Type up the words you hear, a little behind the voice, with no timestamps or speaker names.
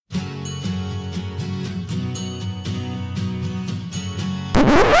Peace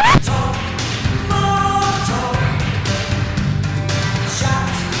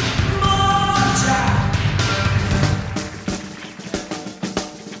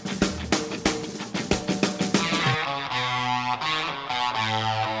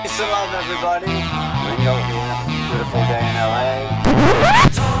and love, everybody. Ringo here. Beautiful day in LA.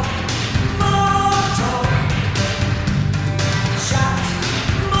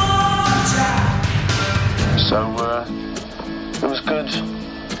 So it was good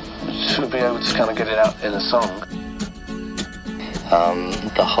to be able to kind of get it out in a song.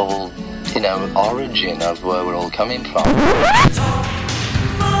 The whole, origin of where we're all coming from.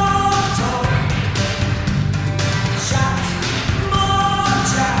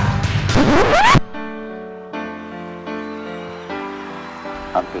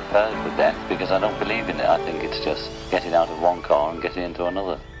 I'm prepared for death because I don't believe in it. I think it's just getting out of one car and getting into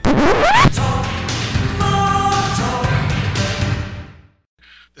another.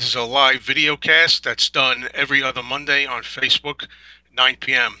 This is a live video cast that's done every other Monday on Facebook, 9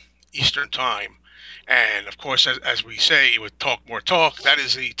 p.m. Eastern Time. And, of course, as we say with Talk More Talk, that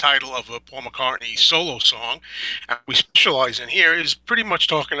is the title of a Paul McCartney solo song. And what we specialize in here is pretty much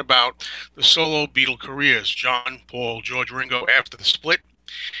talking about the solo Beatle careers, John, Paul, George, Ringo, after the split.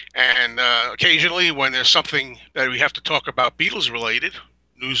 And occasionally when there's something that we have to talk about Beatles-related,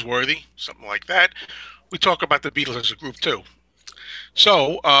 newsworthy, something like that, we talk about the Beatles as a group, too.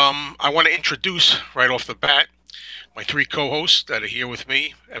 So I want to introduce right off the bat my three co-hosts that are here with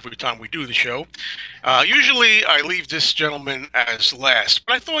me every time we do the show. Usually I leave this gentleman as last,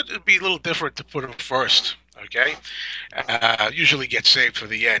 but I thought it'd be a little different to put him first, okay? Usually get saved for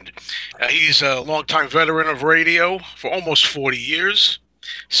the end. He's a longtime veteran of radio for almost 40 years.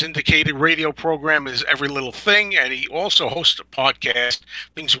 Syndicated radio program is Every Little Thing, and he also hosts a podcast,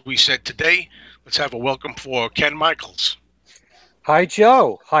 Things We Said Today. Let's have a welcome for Ken Michaels. Hi,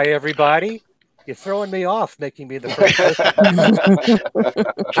 Joe. Hi, everybody. You're throwing me off, making me the first person.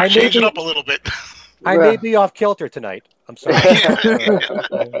 Change it up a little bit. I may be off kilter tonight. I'm sorry.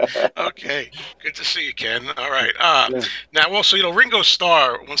 Okay. Good to see you, Ken. All right. Now, also, Ringo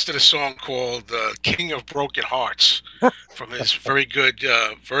Starr once did a song called King of Broken Hearts from his very good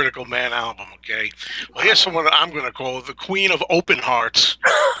Vertical Man album, okay? Well, here's someone that I'm going to call the Queen of Open Hearts.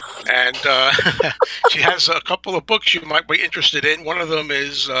 And she has a couple of books you might be interested in. One of them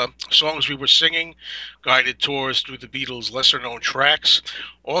is Songs We Were Singing, Guided Tours Through the Beatles' Lesser-Known Tracks.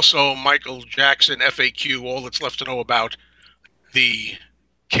 Also, Michael Jackson, FAQ, All That's Left to Know About the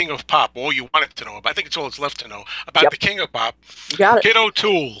King of Pop. All you wanted to know about. I think it's all that's left to know about the King of Pop. You got it. Kid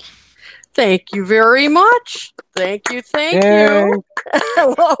O'Toole. Thank you very much. Thank you. You.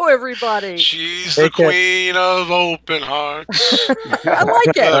 Hello, everybody. She's the queen of open hearts. I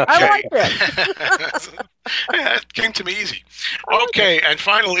like it. Okay. I like it. Yeah, it came to me easy. Okay, and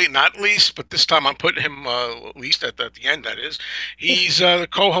finally, not least, but this time I'm putting him least at the end, that is. He's the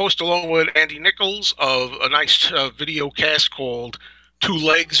co-host along with Andy Nichols of a nice video cast called Two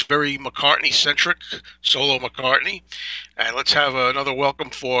Legs, very McCartney-centric, solo McCartney. And let's have another welcome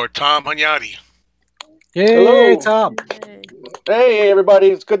for Tom Hunyadi. Hey, hello, Tom. Hey, everybody.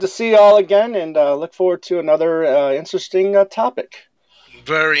 It's good to see you all again, and look forward to another interesting topic.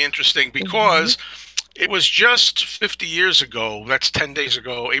 Very interesting, because it was just 50 years ago, that's 10 days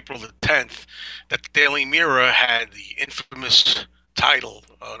ago, April the 10th, that the Daily Mirror had the infamous title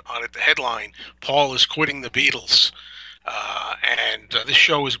on it, the headline, Paul is quitting the Beatles. And this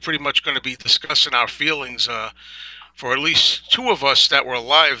show is pretty much going to be discussing our feelings for at least two of us that were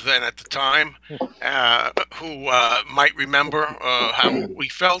alive then at the time, who might remember how we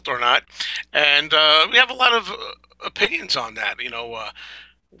felt or not. And we have a lot of opinions on that.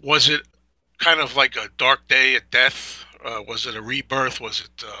 Was it kind of like a dark day at death? Was it a rebirth? Was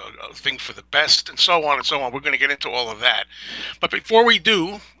it a thing for the best? And so on and so on. We're going to get into all of that. But before we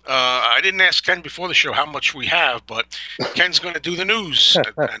do, I didn't ask Ken before the show how much we have, but Ken's going to do the news.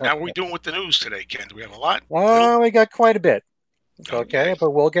 And how are we doing with the news today, Ken? Do we have a lot? Well, we got quite a bit. Okay,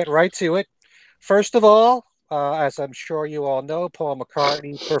 but we'll get right to it. First of all, as I'm sure you all know, Paul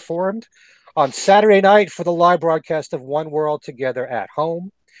McCartney performed on Saturday night for the live broadcast of One World Together at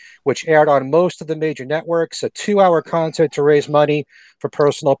Home, which aired on most of the major networks, a 2-hour concert to raise money for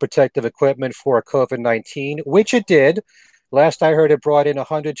personal protective equipment for COVID-19, which it did. Last I heard, it brought in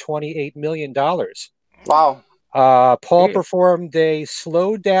 $128 million. Wow. Paul performed a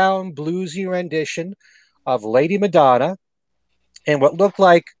slowed-down, bluesy rendition of Lady Madonna in what looked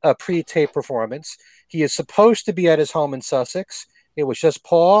like a pre-tape performance. He is supposed to be at his home in Sussex. It was just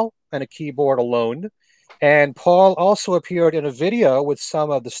Paul and a keyboard alone. And Paul also appeared in a video with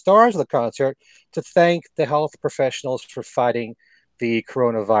some of the stars of the concert to thank the health professionals for fighting the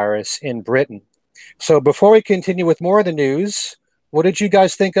coronavirus in Britain. So before we continue with more of the news, what did you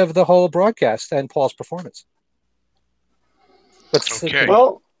guys think of the whole broadcast and Paul's performance? Okay.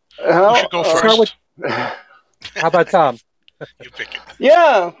 Well, who should go first? How about Tom? You pick it.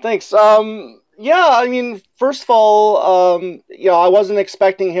 Yeah, thanks. Yeah, I mean, first of all, I wasn't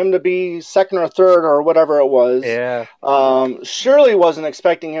expecting him to be second or third or whatever it was. Yeah. Surely wasn't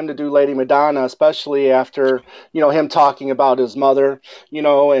expecting him to do Lady Madonna, especially after, him talking about his mother,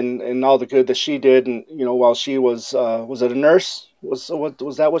 and all the good that she did, and while she was it a nurse?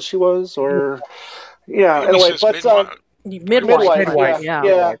 Was that what she was? Or yeah. Anyway, but midwife.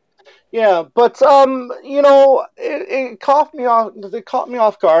 Yeah. Yeah, but it caught me off. It caught me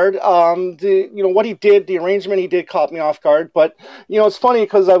off guard. What he did, the arrangement he did, caught me off guard. But it's funny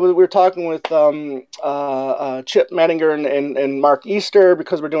because we were talking with Chip Mettinger and Mark Easter,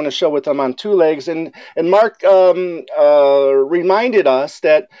 because we're doing a show with them on Two Legs, and Mark reminded us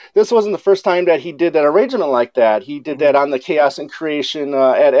that this wasn't the first time that he did that arrangement like that. He did that on the Chaos and Creation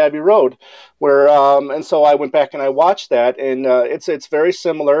at Abbey Road, where and so I went back and I watched that, and it's very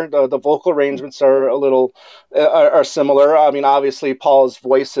similar. The vocal arrangements are a little are similar. I mean, obviously Paul's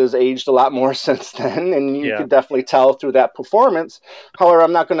voice has aged a lot more since then, and you can definitely tell through that performance. However,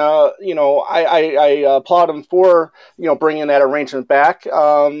 I'm not gonna, I applaud him for bringing that arrangement back.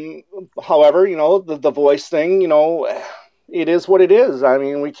 However, the voice thing, it is what it is. I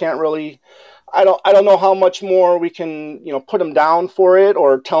mean, we can't really. I don't know how much more we can put him down for it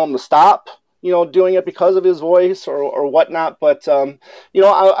or tell him to stop doing it because of his voice or whatnot. But, I'm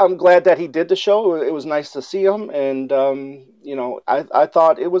glad that he did the show. It was nice to see him. And, I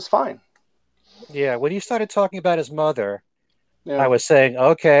thought it was fine. Yeah. When you started talking about his mother, I was saying,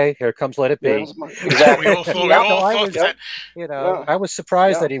 okay, here comes Let It Be. Exactly. We all thought that. I was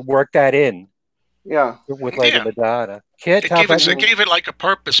surprised that he worked that in. Yeah, with Lady Madonna. It gave it like a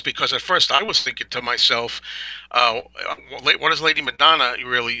purpose, because at first I was thinking to myself, what is Lady Madonna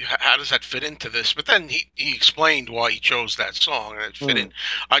really? How does that fit into this? But then he explained why he chose that song, and it fit in.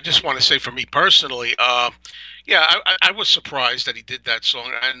 I just want to say, for me personally, I was surprised that he did that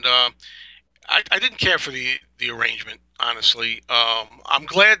song, and I didn't care for the arrangement, honestly. I'm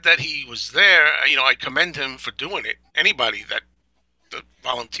glad that he was there. I commend him for doing it. Anybody that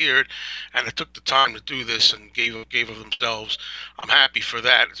volunteered and it took the time to do this and gave of themselves, I'm happy for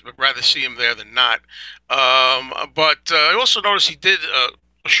that. I'd rather see him there than not. But I also noticed he did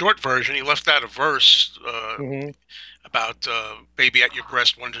a short version. He left out a verse about baby at your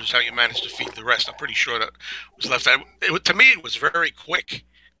breast wonders how you managed to feed the rest. I'm pretty sure that was left out. To me, it was very quick.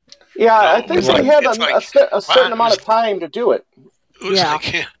 Yeah, I think he had a certain amount of time to do it. It was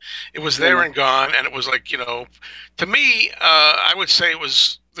like, it was there and gone, and it was like, to me, I would say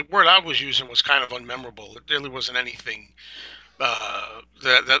the word I was using was kind of unmemorable. It really wasn't anything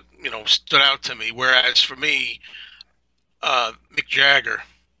that stood out to me. Whereas for me, Mick Jagger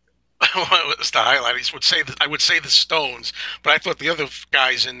was the highlight. I would say the Stones, but I thought the other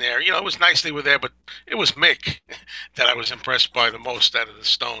guys in there, it was nice they were there, but it was Mick that I was impressed by the most out of the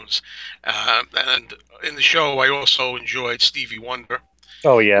Stones. And in the show, I also enjoyed Stevie Wonder.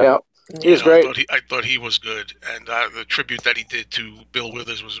 Oh yeah, he was great. I thought he was good, and the tribute that he did to Bill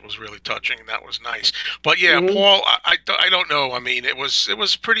Withers was really touching, and that was nice. But Paul, I don't know. I mean, it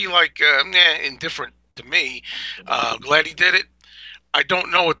was pretty indifferent to me. Glad he did it. I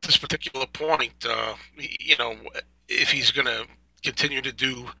don't know at this particular point, if he's going to continue to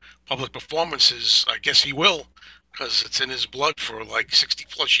do public performances. I guess he will, because it's in his blood for like 60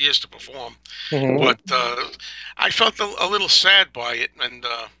 plus years to perform. But I felt a little sad by it, and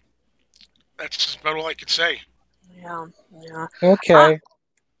that's about all I could say. Yeah. Okay.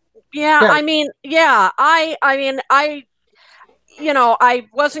 I mean, I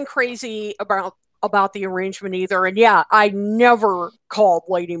wasn't crazy about the arrangement either, and I never called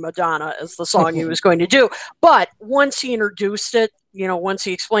Lady Madonna as the song he was going to do, but once he introduced it, once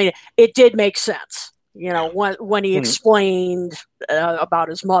he explained it, it did make sense, when he explained about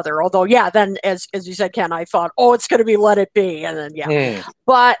his mother. Although then as you said, Ken, I thought, it's going to be Let It Be, and then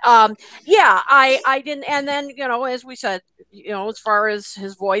but I didn't. And then as we said, as far as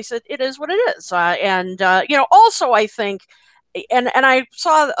his voice, it is what it is, and also I think. And I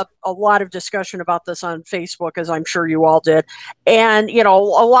saw a lot of discussion about this on Facebook, as I'm sure you all did. And, a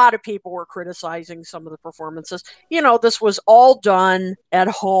lot of people were criticizing some of the performances. This was all done at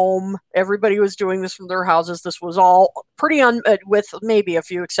home. Everybody was doing this from their houses. This was all pretty with maybe a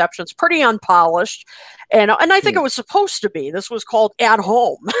few exceptions, pretty unpolished. And I think it was supposed to be. This was called At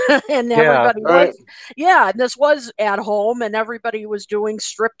Home. And everybody and this was at home, and everybody was doing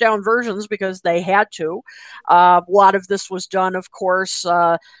stripped down versions because they had to. A lot of this was done done, of course,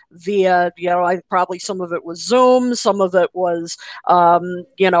 via, probably some of it was Zoom, some of it was,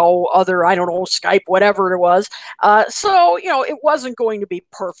 other, I don't know, Skype, whatever it was. So, it wasn't going to be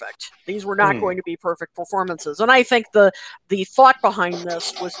perfect. These were not going to be perfect performances. And I think the thought behind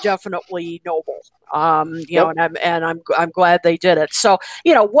this was definitely noble. And I'm glad they did it. So,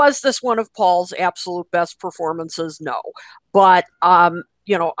 was this one of Paul's absolute best performances? No. But,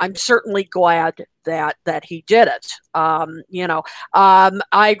 I'm certainly glad that he did it.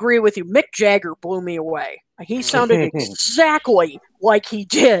 I agree with you. Mick Jagger blew me away. He sounded exactly like he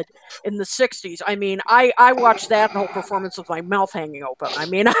did in the 60s. I mean, I watched that whole performance with my mouth hanging open. I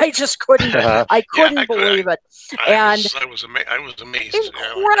mean, I just couldn't, I couldn't believe it. I was amazed.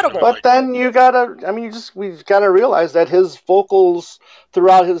 Incredible. But then we've got to realize that his vocals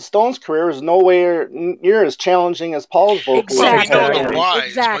throughout his Stones career is nowhere near as challenging as Paul's vocals. Exactly. Well, we know the whys,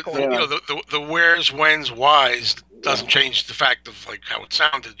 Exactly. but the where's, when's, whys doesn't change the fact of like how it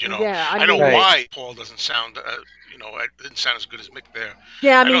sounded. Yeah, I know why Paul doesn't sound. It didn't sound as good as Mick there.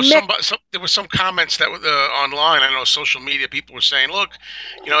 Yeah, I mean, there were some comments that were online. I know social media people were saying, "Look,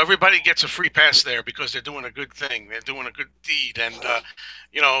 everybody gets a free pass there because they're doing a good thing. They're doing a good deed, and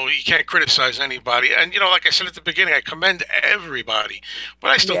you can't criticize anybody." And like I said at the beginning, I commend everybody, but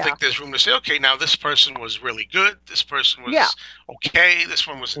I still think there's room to say, "Okay, now this person was really good. This person was okay. This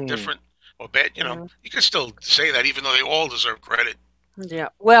one was indifferent or bad." You can still say that, even though they all deserve credit. Yeah,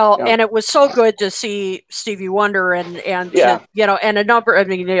 well, and it was so good to see Stevie Wonder and a number. I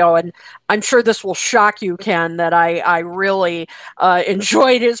mean, and I'm sure this will shock you, Ken, that I really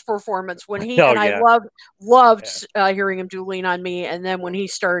enjoyed his performance when he I loved hearing him do "Lean on Me," and then when he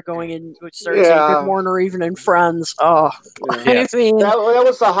started going and started saying "Good Morning" or even in "Friends." Oh, I mean, that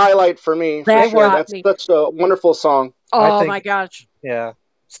was the highlight for me. That's such a wonderful song. Oh my gosh! Yeah,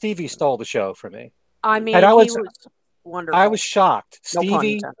 Stevie stole the show for me. I mean, he was wonderful. I was shocked.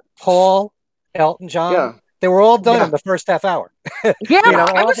 Stevie, Paul, Elton John, they were all done in the first half hour. I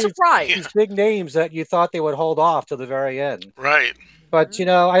was surprised. These big names that you thought they would hold off till the very end. Right. But,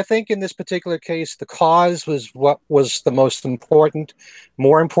 I think in this particular case, the cause was what was the most important,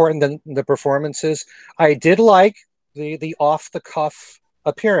 more important than the performances. I did like the off-the-cuff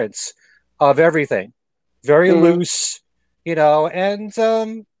appearance of everything. Very loose, and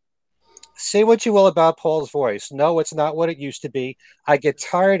say what you will about Paul's voice. No, it's not what it used to be. I get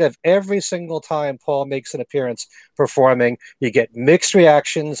tired of every single time Paul makes an appearance performing. You get mixed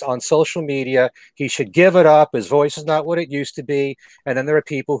reactions on social media. He should give it up. His voice is not what it used to be. And then there are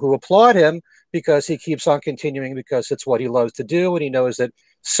people who applaud him because he keeps on continuing because it's what he loves to do. And he knows that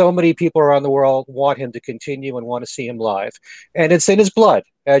so many people around the world want him to continue and want to see him live. And it's in his blood,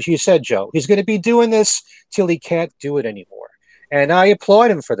 as you said, Joe. He's going to be doing this till he can't do it anymore. And I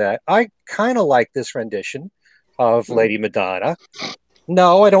applaud him for that. I kind of like this rendition of Lady Madonna.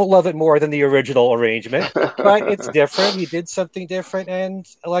 No, I don't love it more than the original arrangement, but it's different. He did something different. And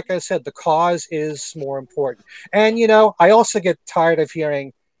like I said, the cause is more important. And, I also get tired of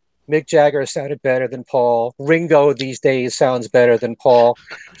hearing Mick Jagger sounded better than Paul. Ringo these days sounds better than Paul.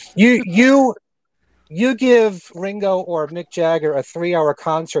 You give Ringo or Mick Jagger a 3-hour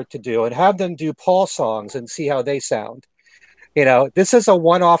concert to do and have them do Paul songs and see how they sound. This is a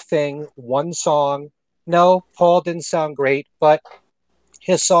one-off thing, one song. No, Paul didn't sound great, but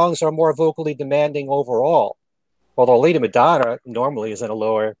his songs are more vocally demanding overall. Although Lady Madonna normally is in a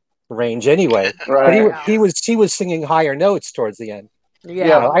lower range anyway. Right. But he was singing higher notes towards the end.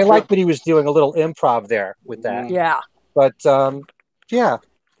 Yeah. I like that he was doing a little improv there with that. Yeah. But I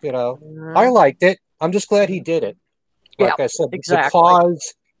liked it. I'm just glad he did it. Like I said, exactly. The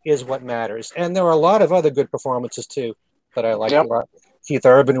cause is what matters. And there were a lot of other good performances too that I liked a lot. Keith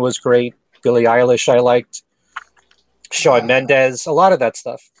Urban was great. Billie Eilish I liked. Shawn Mendes, a lot of that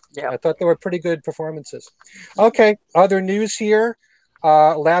stuff. Yeah. I thought they were pretty good performances. Okay, other news here.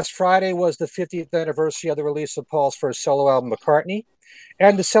 Last Friday was the 50th anniversary of the release of Paul's first solo album, McCartney.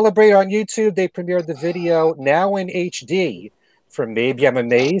 And to celebrate on YouTube, they premiered the video now in HD from Maybe I'm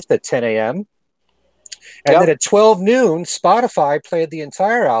Amazed at 10 a.m. And then at 12 noon, Spotify played the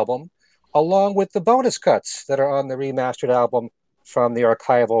entire album along with the bonus cuts that are on the remastered album from the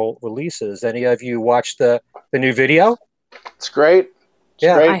archival releases. Any of you watched the new video? It's great.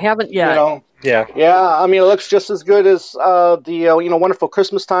 I haven't yet. Yeah. Yeah, I mean, it looks just as good as the Wonderful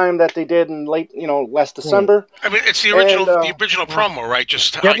Christmas Time that they did in late last December. I mean, it's the original And, the original promo, right?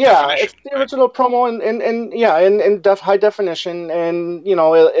 Just Yep. high Yeah, definition. it's the original promo in high definition, and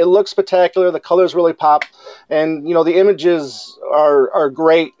it looks spectacular. The colors really pop, and the images are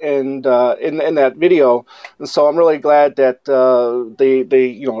great, and in that video, and so I'm really glad that they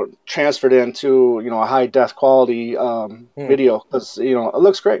transferred into a high def quality video, because it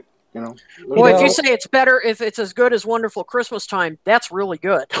looks great. Well, if you say it's better, if it's as good as Wonderful Christmas Time, that's really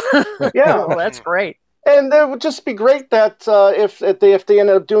good. Yeah. Well, that's great. And it would just be great that if they end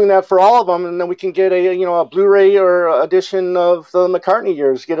up doing that for all of them, and then we can get a Blu-ray or edition of the McCartney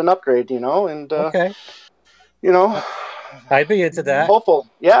years, get an upgrade, and Okay. I'd be into that. Hopeful,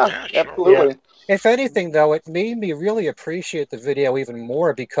 yeah, sure. absolutely. Yeah. If anything, though, it made me really appreciate the video even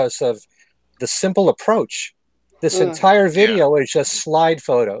more because of the simple approach. This entire video is just slide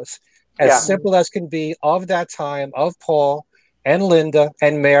photos, as simple as can be, of that time, of Paul and Linda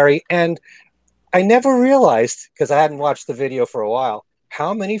and Mary. And I never realized, because I hadn't watched the video for a while,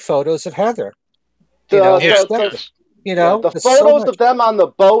 how many photos of Heather. The so photos of them on the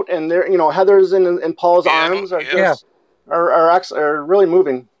boat, and Heather's in Paul's arms are really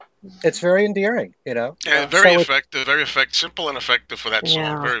moving. It's very endearing, Yeah, very effective, simple and effective for that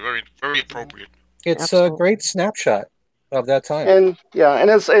song. Very, very, very appropriate. It's a great snapshot of that time. And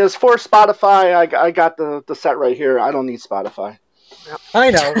as for Spotify, I got the set right here. I don't need Spotify. I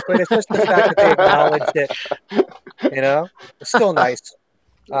know, but it's just the fact that they acknowledged it. It's still nice.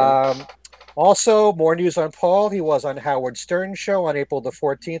 Also, more news on Paul. He was on Howard Stern show on April the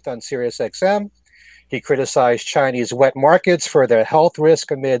 14th on Sirius XM. He criticized Chinese wet markets for their health risk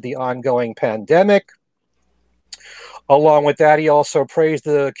amid the ongoing pandemic. Along with that, he also praised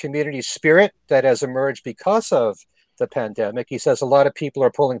the community spirit that has emerged because of the pandemic. He says a lot of people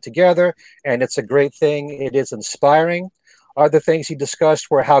are pulling together, and it's a great thing. It is inspiring. Other things he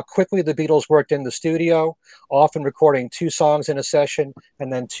discussed were how quickly the Beatles worked in the studio, often recording 2 songs in a session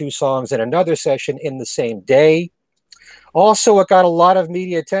and then 2 songs in another session in the same day. Also, it got a lot of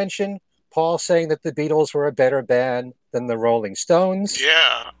media attention. Paul saying that the Beatles were a better band than the Rolling Stones.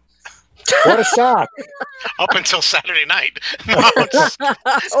 Yeah. What a shock. Up until Saturday night. Stop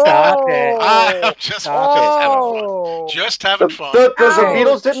it. I'm just having fun. The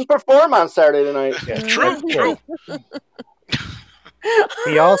Beatles didn't perform on Saturday night. Yeah, True.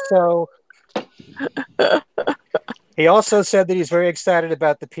 He also said that he's very excited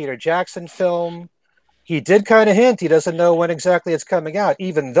about the Peter Jackson film. He did kind of hint he doesn't know when exactly it's coming out,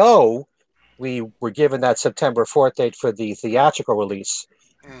 even though we were given that September 4th date for the theatrical release.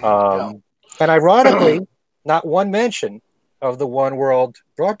 And ironically, not one mention of the One World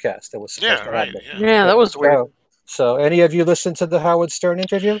broadcast that was supposed to happen. Yeah, that was weird. So, any of you listened to the Howard Stern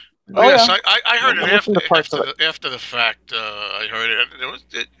interview? Yes, I heard it after the fact. I heard it.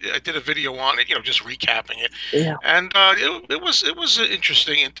 I did a video on it, just recapping it. Yeah. And it was an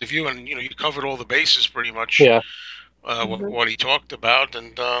interesting interview, and you covered all the bases pretty much. Yeah. What he talked about,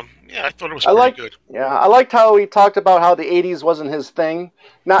 and I thought it was pretty good. Yeah, I liked how he talked about how the 80s wasn't his thing.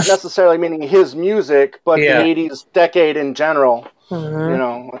 Not necessarily meaning his music, but the 80s decade in general.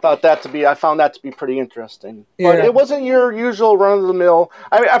 I found that to be pretty interesting. But it wasn't your usual run-of-the-mill.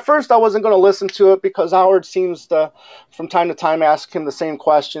 At first I wasn't going to listen to it because Howard seems to, from time to time, ask him the same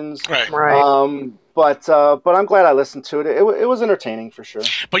questions. Right. But I'm glad I listened to it. It was entertaining for sure.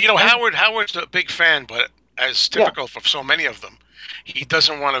 But Howard's a big fan, but as typical for so many of them, he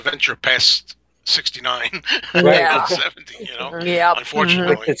doesn't want to venture past 69 Right. 70, Yeah.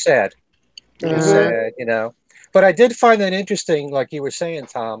 unfortunately. It's sad. It's sad, But I did find that interesting, like you were saying,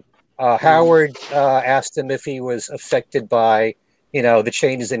 Tom. Howard asked him if he was affected by, the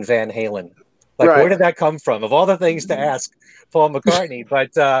changes in Van Halen. Like, where did that come from? Of all the things to ask Paul McCartney, but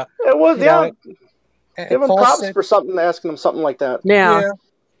it was give him Paul props said, for asking him something like that. Yeah.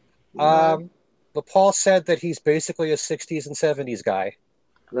 But Paul said that he's basically a 60s and 70s guy.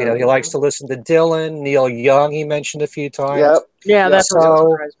 He likes to listen to Dylan, Neil Young. He mentioned a few times. Yep. Yeah, that doesn't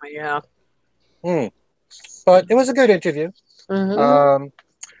surprise me. Yeah. But it was a good interview.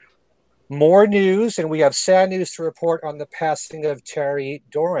 More news, and we have sad news to report on the passing of Terry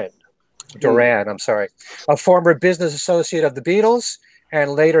Duran, a former business associate of the Beatles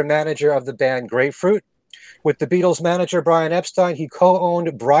and later manager of the band Grapefruit. With the Beatles manager Brian Epstein, he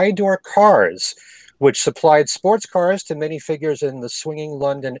co-owned Bridor Cars, which supplied sports cars to many figures in the swinging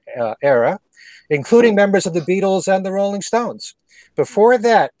London era, including members of the Beatles and the Rolling Stones. Before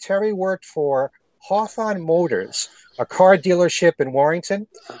that, Terry worked for Hawthorne Motors, a car dealership in Warrington,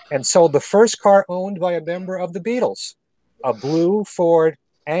 and sold the first car owned by a member of the Beatles, a blue Ford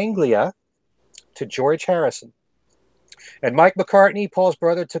Anglia to George Harrison. And Mike McCartney, Paul's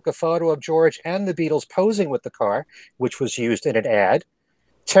brother, took a photo of George and the Beatles posing with the car, which was used in an ad.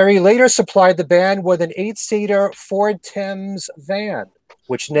 Terry later supplied the band with an 8-seater Ford Thames van,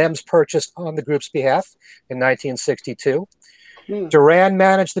 which NEMS purchased on the group's behalf in 1962. Duran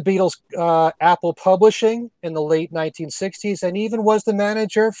managed the Beatles' Apple Publishing in the late 1960s and even was the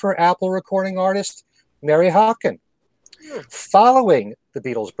manager for Apple recording artist Mary Hopkin. Following the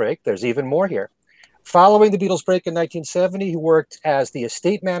Beatles break, there's even more here. Following the Beatles break in 1970, he worked as the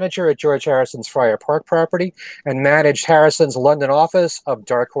estate manager at George Harrison's Friar Park property and managed Harrison's London office of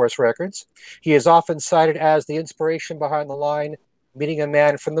Dark Horse Records. He is often cited as the inspiration behind the line, meeting a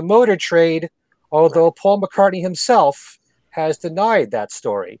man from the motor trade, although Paul McCartney himself has denied that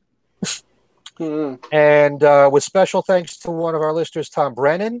story. And with special thanks to one of our listeners, Tom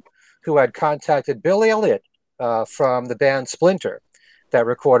Brennan, who had contacted Bill Elliott from the band Splinter that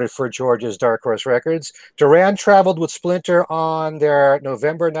recorded for George's Dark Horse Records. Duran traveled with Splinter on their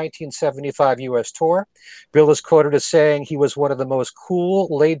November 1975 U.S. tour. Bill is quoted as saying, "He was one of the most cool,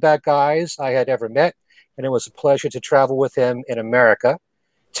 laid-back guys I had ever met, and it was a pleasure to travel with him in America."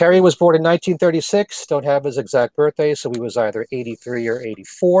 Terry was born in 1936. Don't have his exact birthday, so he was either 83 or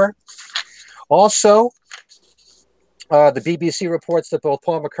 84. Also, the BBC reports that both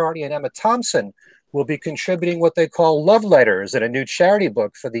Paul McCartney and Emma Thompson will be contributing what they call love letters in a new charity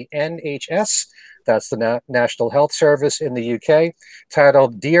book for the NHS, that's the National Health Service in the UK,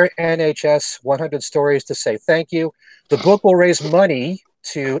 titled Dear NHS, 100 Stories to Say Thank You. The book will raise money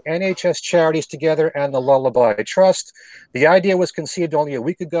to NHS Charities Together and the Lullaby Trust. The idea was conceived only a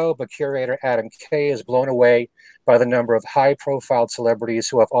week ago, but curator Adam Kay is blown away by the number of high-profile celebrities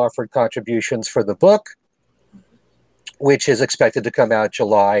who have offered contributions for the book, which is expected to come out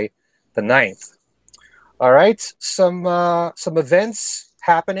July the 9th. All right, some events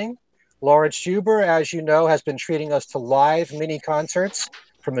happening. Lawrence Juber, as you know, has been treating us to live mini concerts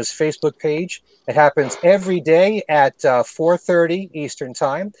from his Facebook page. It happens every day at 4:30 Eastern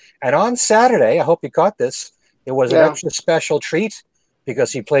Time. And on Saturday, I hope you caught this, it was an extra special treat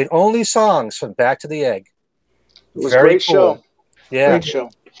because he played only songs from Back to the Egg. It was a great show. Yeah. Great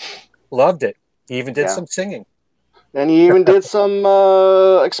show. Loved it. He even did some singing. And he even did some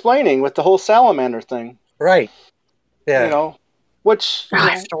explaining with the whole salamander thing. Right. Yeah. You know, which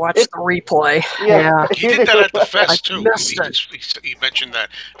I have to watch the replay. Yeah. He did that at the fest too. Missed He mentioned that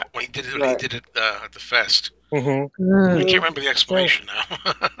when he did it. He did it at the fest. Mm-hmm. I can't remember the explanation now.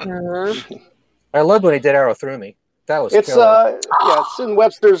 I loved when he did Arrow Through Me. That was it's killer. it's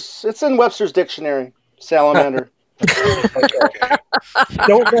in Webster's dictionary. Salamander. Okay.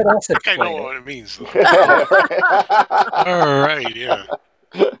 Don't let us I explain know it. what it means. All right, yeah.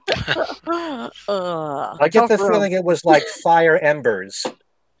 I get the feeling it was like fire embers.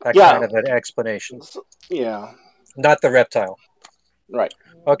 That kind of an explanation. Yeah. Not the reptile. Right.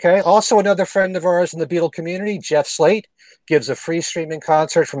 Okay. Also, another friend of ours in the Beatle community, Jeff Slate, gives a free streaming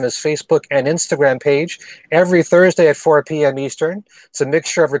concert from his Facebook and Instagram page every Thursday at 4 p.m. Eastern. It's a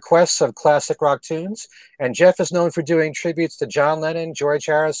mixture of requests of classic rock tunes. And Jeff is known for doing tributes to John Lennon, George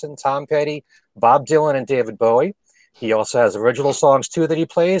Harrison, Tom Petty, Bob Dylan, and David Bowie. He also has original songs, too, that he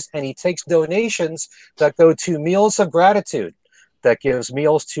plays, and he takes donations that go to Meals of Gratitude that gives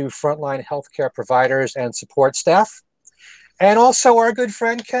meals to frontline healthcare providers and support staff. And also our good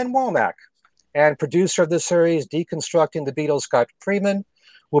friend Ken Womack, and producer of the series Deconstructing the Beatles, Scott Freeman,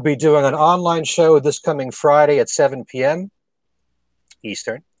 will be doing an online show this coming Friday at 7 p.m.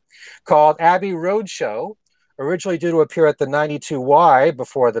 Eastern called Abbey Road Show. Originally due to appear at the 92Y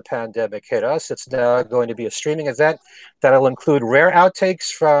before the pandemic hit us, it's now going to be a streaming event that will include rare outtakes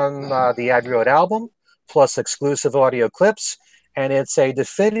from the Abbey Road album, plus exclusive audio clips. And it's a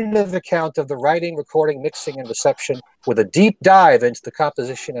definitive account of the writing, recording, mixing, and reception with a deep dive into the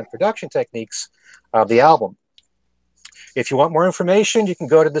composition and production techniques of the album. If you want more information, you can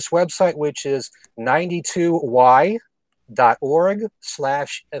go to this website, which is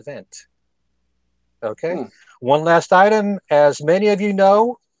 92y.org/event. Okay. One last item. As many of you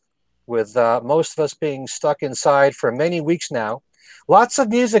know, with most of us being stuck inside for many weeks now, lots of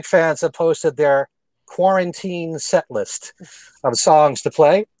music fans have posted their quarantine set list of songs to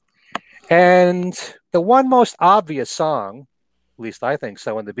play. And the one most obvious song, at least I think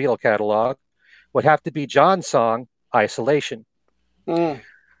so, in the Beatle catalog, would have to be John's song, Isolation.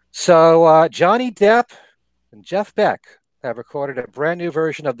 So Johnny Depp and Jeff Beck have recorded a brand new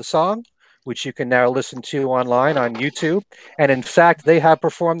version of the song, which you can now listen to online on YouTube. And in fact, they have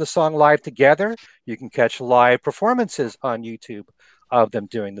performed the song live together. You can catch live performances on YouTube of them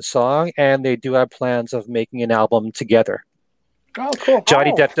doing the song, and they do have plans of making an album together. Oh, cool.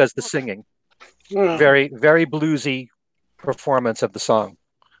 Johnny Depp does the singing. Very, very bluesy performance of the song,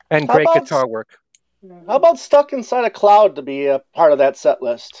 and How great about- guitar work. How about Stuck Inside a Cloud to be a part of that set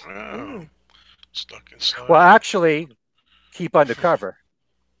list? Stuck inside. Well, actually, Keep Undercover.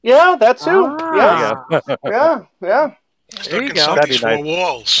 Yeah, that too. Ah. Yeah. Stuck there you go. inside That'd these be nice. four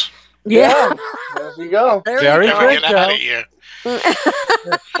walls. Yeah. There you go. There Very you go. good. Get out Joe. of here.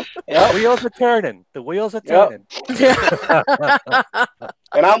 Yep. Wheels are turning. The wheels are Yep. turning.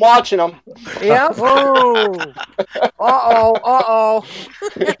 And I'm watching them. Yep. Oh, Uh-oh.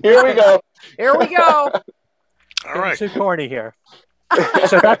 Here we go. Here we go. All right. too corny here.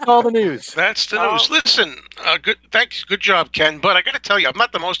 So that's all the news. That's the news. Listen, good. Thanks. Good job, Ken. But I got to tell you, I'm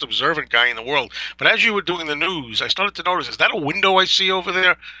not the most observant guy in the world. But as you were doing the news, I started to notice: is that a window I see over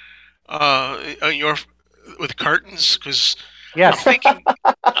there? With curtains? Because Yes.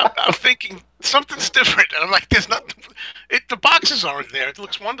 I'm thinking something's different, and I'm like, there's nothing. The boxes aren't there. It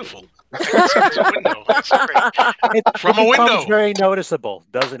looks wonderful. It's a window. That's great. From a It becomes window. very noticeable,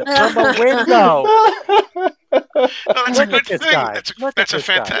 doesn't it? From a window. No, that's a Look good at this thing. guy. That's Look a at this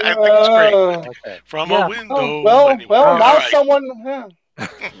guy. fantastic. I think it's great. Okay. From Yeah. a window. Well, Anyway, now all right. someone. Yeah.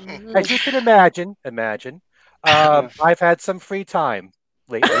 As you can imagine, I've had some free time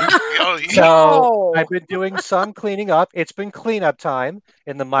lately. Oh, yeah. So Oh. I've been doing some cleaning up. It's been cleanup time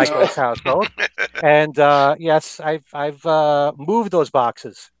in the Michaels household, and yes, I've moved those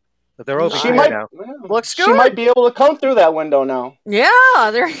boxes. They're over She here might. now. Looks She good. might be able to come through that window now.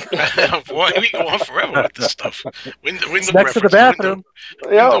 Yeah, there you go. Boy, we go on forever with this stuff. Window It's next to the references, bathroom.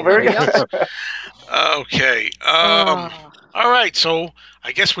 Yeah, Window very references. good. Okay. All right. So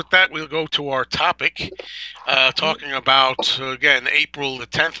I guess with that, we'll go to our topic, talking about, again, April the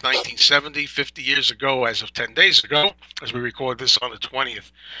 10th, 1970, 50 years ago, as of 10 days ago, as we record this on the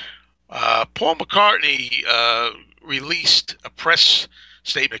 20th. Paul McCartney released a press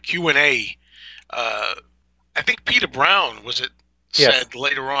statement, Q&A. I think Peter Brown, was it, Yes. said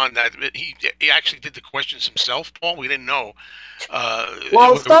later on that he actually did the questions himself, Paul? We didn't know.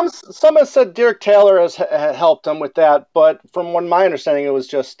 Well, some have said Derek Taylor has helped him with that, but from what my understanding, it was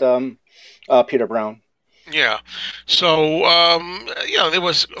just Peter Brown. Yeah. So, there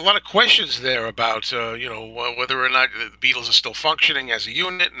was a lot of questions there about, whether or not the Beatles are still functioning as a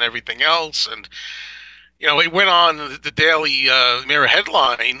unit and everything else. And, it went on the Daily Mirror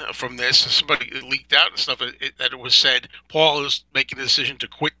headline from this. Somebody leaked out and stuff that it was said Paul is making the decision to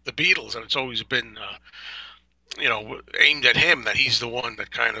quit the Beatles. And it's always been, aimed at him, that he's the one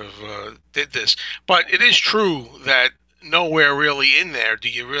that kind of did this. But it is true that nowhere really in there do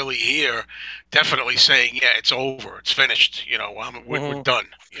you really hear definitely saying, yeah, it's over, it's finished, we're done,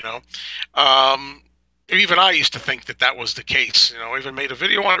 even I used to think that was the case. I even made a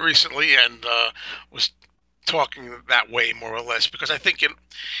video on it recently and was talking that way, more or less, because I think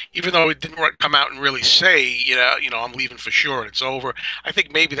even though it didn't come out and really say, I'm leaving for sure and it's over, I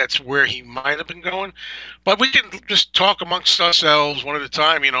think maybe that's where he might have been going. But we can just talk amongst ourselves one at a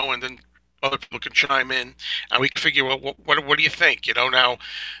time, and then other people can chime in, and we can figure out what do you think? Now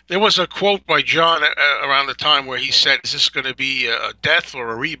there was a quote by John around the time where he said, "Is this going to be a death or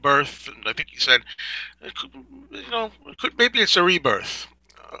a rebirth?" And I think he said, maybe it's a rebirth.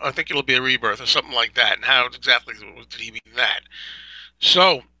 I think it'll be a rebirth or something like that. And how exactly did he mean that?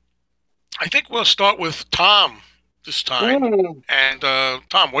 So I think we'll start with Tom this time. And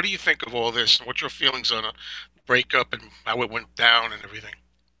Tom, what do you think of all this? And what's your feelings on a breakup and how it went down and everything?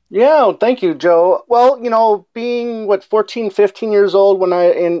 Yeah, thank you, Joe. Well, being 14, 15 years old when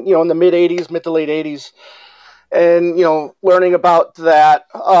in the mid to late 80s, and learning about that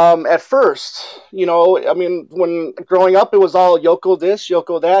at first, when growing up, it was all Yoko this,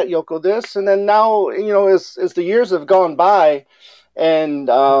 Yoko that, Yoko this, and then now, as the years have gone by, and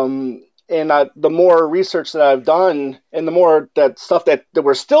the more research that I've done, and the more that stuff that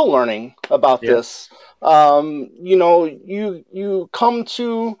we're still learning about this, you come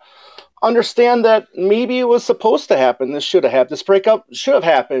to understand that maybe it was supposed to happen. This should have happened. This breakup should have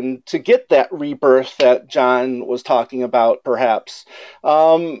happened to get that rebirth that John was talking about, perhaps.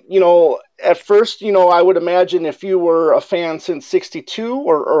 At first, I would imagine if you were a fan since '62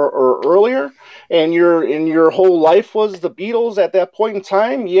 or earlier, and your whole life was the Beatles at that point in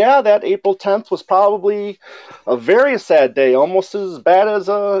time, yeah, that April 10th was probably a very sad day, almost as bad as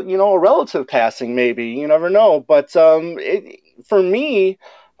a relative passing, maybe. You never know. But for me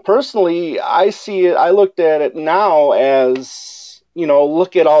personally, I looked at it now as,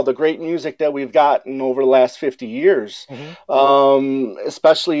 look at all the great music that we've gotten over the last 50 years,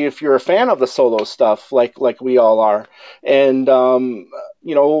 especially if you're a fan of the solo stuff like we all are. And,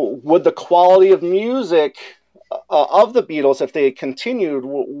 would the quality of music of the Beatles, if they had continued,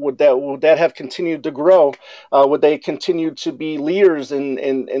 would that have continued to grow? Would they continue to be leaders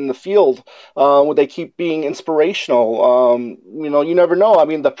in the field? Would they keep being inspirational? You never know. I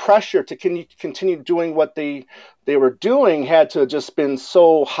mean, the pressure to continue doing what they were doing had to just been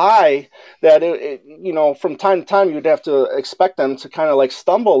so high that from time to time you'd have to expect them to kind of like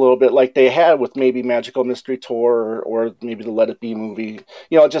stumble a little bit, like they had with maybe Magical Mystery Tour or maybe the Let It Be movie.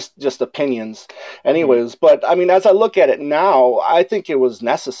 Just opinions, anyways. But I mean, as I look at it now, I think it was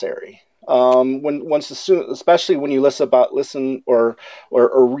necessary. Especially when you listen or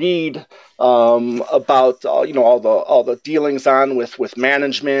read about all the dealings on with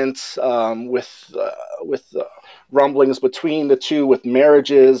management, with rumblings between the two, with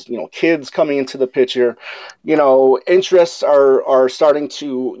marriages, kids coming into the picture, interests are starting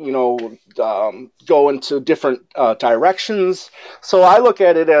to go into different directions. So I look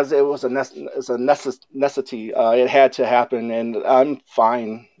at it as it was a necessity. It had to happen, and I'm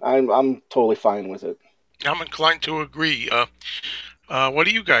fine. I'm totally fine with it. I'm inclined to agree. What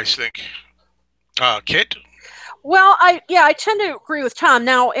do you guys think, Kit? Well, I tend to agree with Tom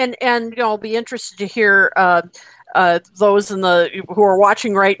now, and I'll be interested to hear those who are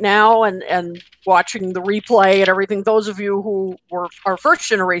watching right now and watching the replay and everything. Those of you who are first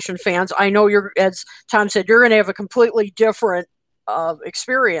generation fans, I know as Tom said, you're going to have a completely different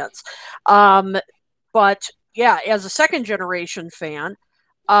experience. But yeah, as a second generation fan,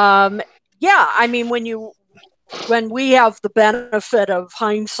 I mean, when we have the benefit of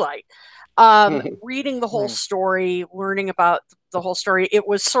hindsight, reading the whole story, learning about the whole story, it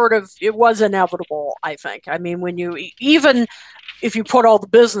was inevitable, I think. I mean, even if you put all the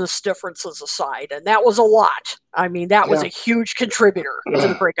business differences aside, and that was a lot. I mean, that was a huge contributor to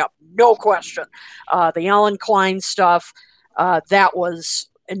the breakup, no question. The Alan Klein stuff, that was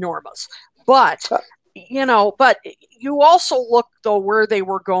enormous. But you also look, though, where they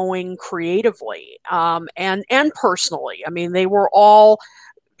were going creatively and personally. I mean, they were all,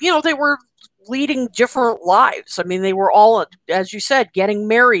 they were leading different lives. I mean, they were all, as you said, getting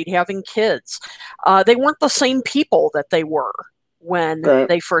married, having kids. They weren't the same people that they were when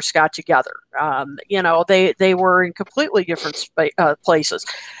they first got together. They were in completely different places.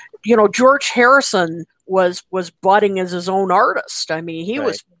 George Harrison was budding as his own artist. I mean, he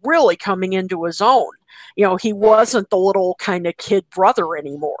was really coming into his own. He wasn't the little kind of kid brother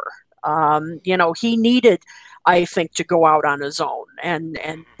anymore. He needed, I think, to go out on his own. And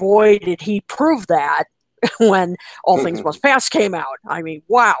boy, did he prove that when All Things Must Pass came out. I mean,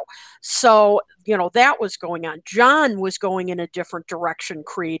 wow. So, that was going on. John was going in a different direction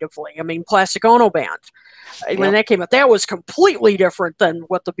creatively. I mean, Plastic Ono Band, when that came out, that was completely different than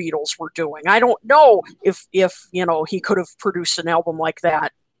what the Beatles were doing. I don't know if he could have produced an album like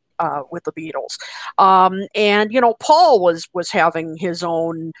that with the Beatles. And Paul was having his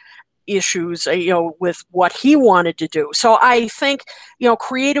own issues, with what he wanted to do. So I think,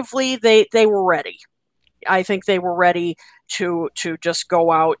 creatively they were ready. I think they were ready to just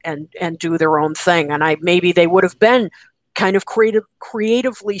go out and do their own thing. And maybe they would have been kind of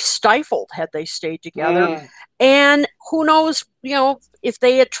creatively stifled had they stayed together. And who knows, if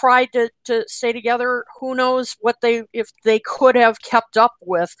they had tried to stay together, who knows if they could have kept up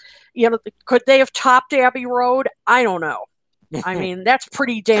with, could they have topped Abbey Road? I don't know. I mean, that's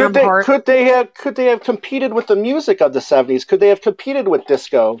pretty damn hard. Could they have competed with the music of the 70s? Could they have competed with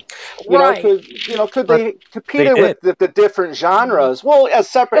disco? Could they competed with the different genres? Well, as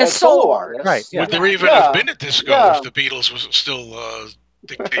separate as solo artists. Right. Yeah. Would there even have been a disco if the Beatles was still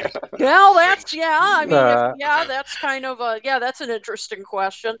dictating? Well, that's I mean, that's kind of that's an interesting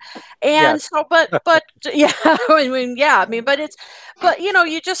question. And so, but you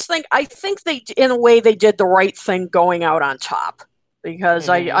just think, I think in a way they did the right thing going out on top, because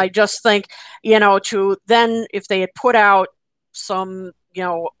I just think, if they had put out some,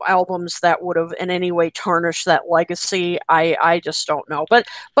 albums that would have in any way tarnished that legacy, I just don't know. But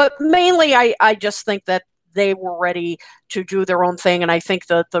mainly I just think that they were ready to do their own thing. And I think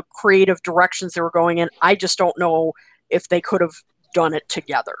the creative directions they were going in, I just don't know if they could have done it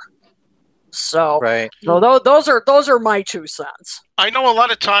together. So, so those are my 2 cents. I know a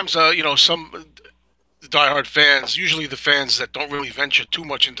lot of times, some diehard fans, usually the fans that don't really venture too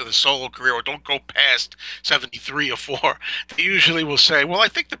much into the solo career or don't go past 73 or 4, they usually will say, well, I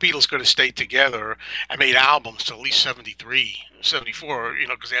think the Beatles could have stayed together and made albums till at least 73, 74,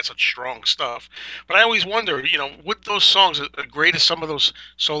 because they had such strong stuff. But I always wonder, would those songs, as great as some of those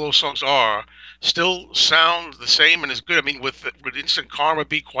solo songs are, still sound the same and as good? I mean, would Instant Karma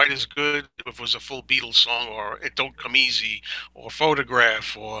be quite as good if it was a full Beatles song, or It Don't Come Easy, or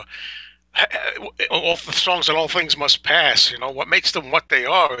Photograph, or all the songs and All Things Must Pass. What makes them what they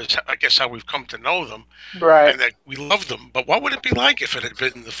are is, I guess, how we've come to know them, Right. and that we love them. But what would it be like if it had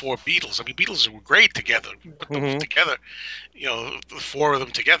been the four Beatles? I mean, Beatles were great together. Put them together, the four of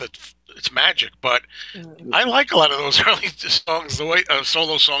them together. It's magic. But I like a lot of those early songs, the way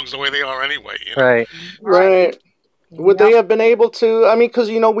solo songs, the way they are anyway. Right. Would they have been able to? I mean, because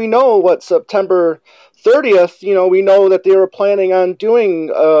we know what September 30th. We know that they were planning on doing,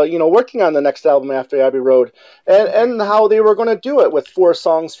 working on the next album after Abbey Road, and how they were going to do it with 4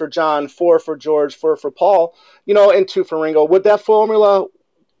 songs for John, 4 for George, 4 for Paul, and 2 for Ringo. Would that formula?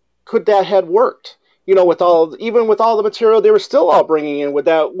 Could that have worked? With all the material they were still all bringing in, would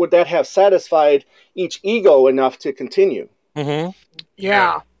that have satisfied each ego enough to continue? Mm-hmm.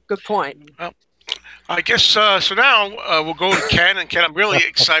 Yeah, good point. Well, I guess so. Now we'll go to Ken, and Ken, I'm really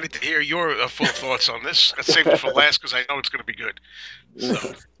excited to hear your full thoughts on this. Let's save it for last because I know it's going to be good.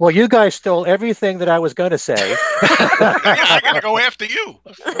 So. Well, you guys stole everything that I was going to say. Yeah, I got to go after you.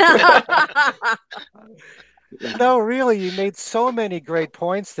 No, really, you made so many great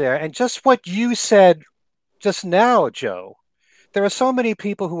points there. And just what you said just now, Joe, there are so many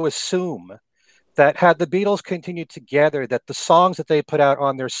people who assume that had the Beatles continued together, that the songs that they put out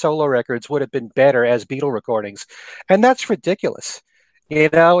on their solo records would have been better as Beatle recordings. And that's ridiculous.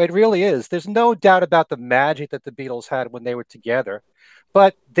 It really is. There's no doubt about the magic that the Beatles had when they were together.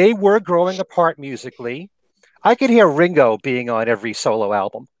 But they were growing apart musically. I could hear Ringo being on every solo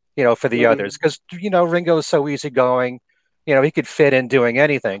album, for the others, because, Ringo is so easygoing, he could fit in doing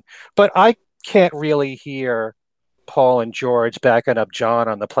anything. But I can't really hear Paul and George backing up John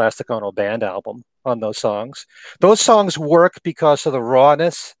on the Plastic Ono Band album on those songs. Those songs work because of the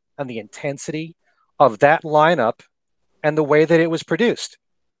rawness and the intensity of that lineup and the way that it was produced.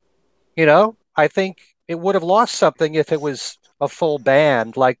 I think it would have lost something if it was a full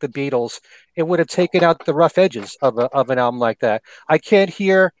band like the Beatles. It would have taken out the rough edges of an album like that. I can't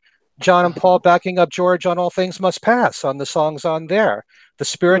hear John and Paul backing up George on All Things Must Pass on the songs on there, the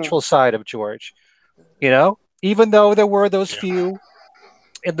spiritual side of George. Even though there were those few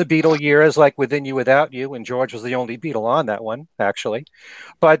in the Beatle years, like Within You, Without You, and George was the only Beatle on that one, actually.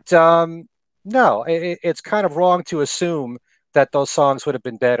 But no, it's kind of wrong to assume that those songs would have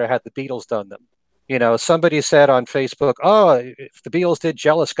been better had the Beatles done them. Somebody said on Facebook, oh, if the Beatles did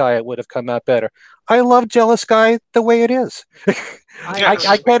Jealous Guy, it would have come out better. I love Jealous Guy the way it is.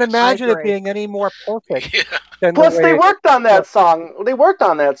 I can't imagine it being any more perfect. Yeah. Plus, they worked on that song. They worked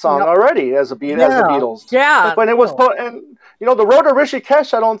on that song already as the Beatles. Yeah. When it was the Road to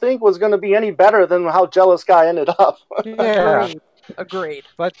Rishikesh, I don't think was going to be any better than how Jealous Guy ended up. Yeah. Agreed.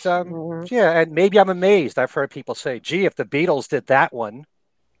 But and maybe I'm amazed. I've heard people say, "Gee, if the Beatles did that one."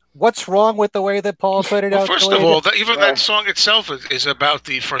 What's wrong with the way that Paul put it out? First of all, even that song itself is about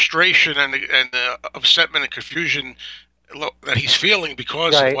the frustration and the upsetment and confusion that he's feeling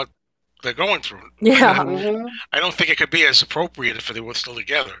because of what they're going through. Yeah. I don't think it could be as appropriate if they were still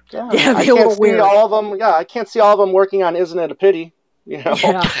together. Yeah, I can't see all of them. Yeah, I can't see all of them working on "Isn't It a Pity?"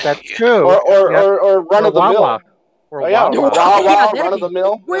 That's true. Or Run of the Mill. Run of the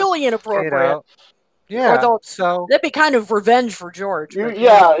Mill. Really inappropriate. Yeah, so that'd be kind of revenge for George. I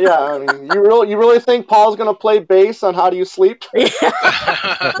mean, you really think Paul's going to play bass on How Do You Sleep?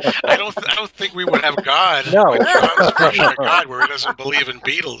 I don't think we would have God. No, John's version of God, where he doesn't believe in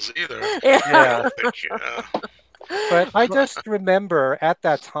Beatles either. Yeah. But I just remember at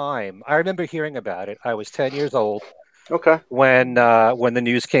that time, I remember hearing about it. I was 10 years old. Okay. When the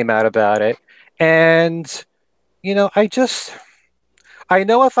news came out about it, and I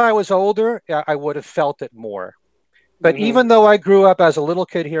know if I was older, I would have felt it more. But even though I grew up as a little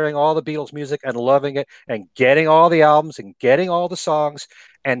kid hearing all the Beatles music and loving it and getting all the albums and getting all the songs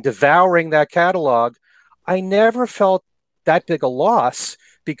and devouring that catalog, I never felt that big a loss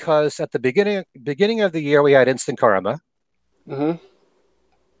because at the beginning of the year, we had Instant Karma. Mm-hmm.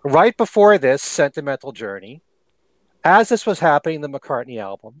 Right before this, Sentimental Journey. As this was happening, the McCartney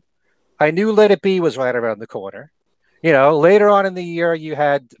album. I knew Let It Be was right around the corner. Later on in the year, you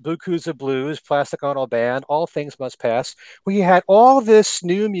had Bukuza Blues, Plastic Ono Band, All Things Must Pass. We had all this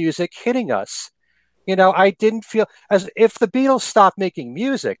new music hitting us. I didn't feel as if the Beatles stopped making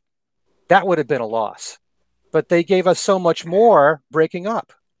music, that would have been a loss. But they gave us so much more breaking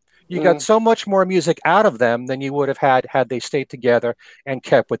up. You got so much more music out of them than you would have had they stayed together and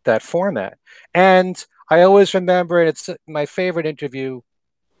kept with that format. And I always remember, and it's my favorite interview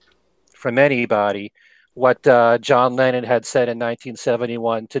from anybody, what John Lennon had said in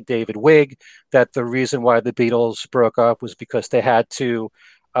 1971 to David Wigg, that the reason why the Beatles broke up was because they had to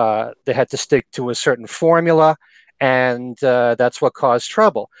stick to a certain formula, And that's what caused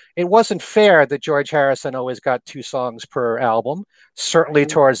trouble. It wasn't fair that George Harrison always got 2 songs per album. Certainly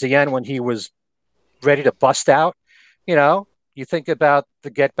towards the end when he was ready to bust out, you think about the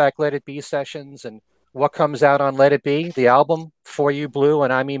Get Back Let It Be sessions and what comes out on Let It Be, the album, For You Blue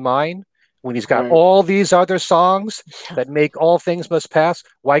and I Me Mine, when he's got all these other songs that make All Things Must Pass.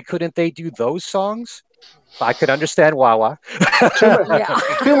 Why couldn't they do those songs? I could understand Wawa.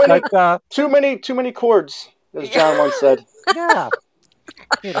 Too many chords, as John once said. Yeah.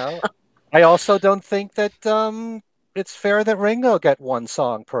 I also don't think that it's fair that Ringo get 1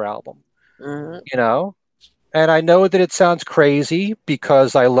 song per album. And I know that it sounds crazy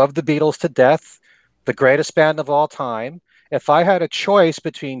because I love the Beatles to death, the greatest band of all time. If I had a choice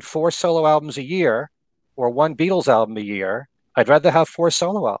between 4 solo albums a year or 1 Beatles album a year, I'd rather have 4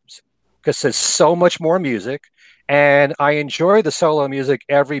 solo albums because there's so much more music, and I enjoy the solo music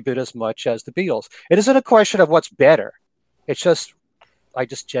every bit as much as the Beatles. It isn't a question of what's better. It's just, I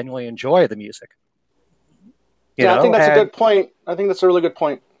just genuinely enjoy the music. I think that's a good point. I think that's a really good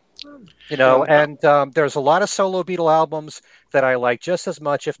point. And there's a lot of solo Beatle albums that I like just as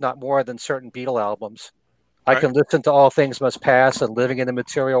much, if not more, than certain Beatle albums. I can listen to All Things Must Pass and Living in the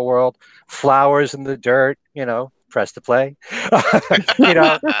Material World, Flowers in the Dirt, press to play.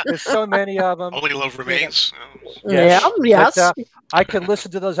 There's so many of them. Only Love Remains. Yes. But, I can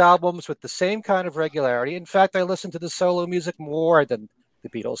listen to those albums with the same kind of regularity. In fact, I listen to the solo music more than the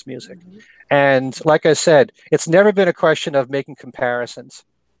Beatles music. And like I said, it's never been a question of making comparisons.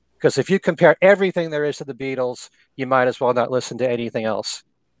 Because if you compare everything there is to the Beatles, you might as well not listen to anything else.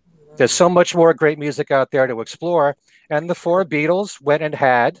 There's so much more great music out there to explore. And the 4 Beatles went and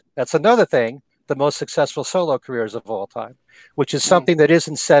had, that's another thing, the most successful solo careers of all time, which is something that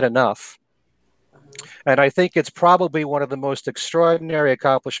isn't said enough. And I think it's probably one of the most extraordinary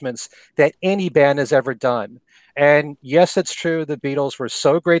accomplishments that any band has ever done. And yes, it's true, the Beatles were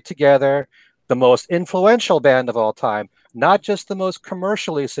so great together, the most influential band of all time, not just the most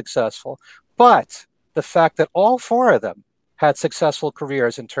commercially successful, but the fact that all 4 of them had successful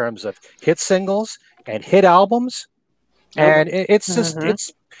careers in terms of hit singles and hit albums. And it's just,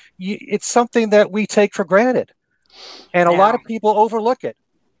 it's something that we take for granted. And a lot of people overlook it.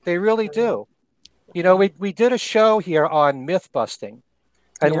 They really do. We did a show here on myth busting.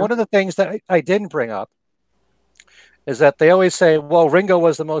 And one of the things that I didn't bring up is that they always say, well, Ringo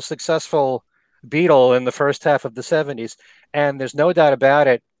was the most successful Beatle in the first half of the 70s. And there's no doubt about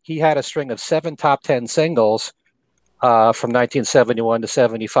it. He had a string of 7 top 10 singles from 1971 to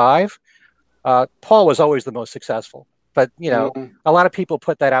 75. Paul was always the most successful. But, a lot of people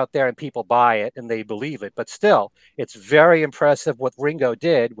put that out there and people buy it and they believe it. But still, it's very impressive what Ringo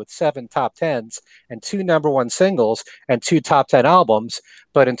did with 7 top 10s and 2 number 1 singles and 2 top 10 albums.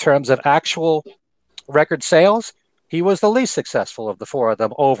 But in terms of actual record sales, he was the least successful of the 4 of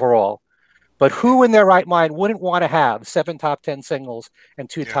them overall. But who in their right mind wouldn't want to have 7 top 10 singles and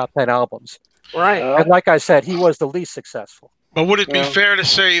 2 top 10 albums? Right. And like I said, he was the least successful. But would it be fair to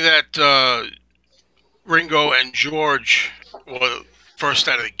say that Ringo and George were first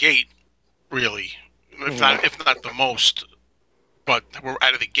out of the gate, really, if not the most, but we're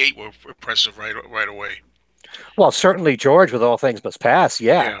out of the gate were impressive right away. Well, certainly George with All Things Must Pass,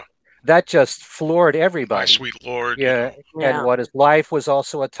 that just floored everybody. My Sweet Lord. Yeah. And What Is Life was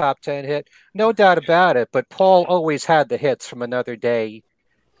also a top 10 hit. No doubt about it. But Paul always had the hits from Another Day.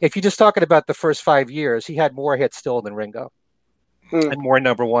 If you're just talking about the first 5 years, he had more hits still than Ringo. And more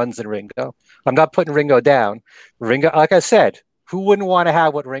number 1s than Ringo. I'm not putting Ringo down. Ringo, like I said, who wouldn't want to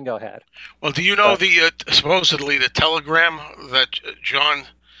have what Ringo had? Well, do you know the supposedly the telegram that John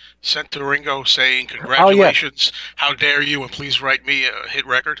sent to Ringo saying, congratulations, how dare you, and please write me a hit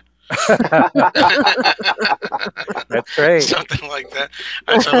record? That's great. Something like that.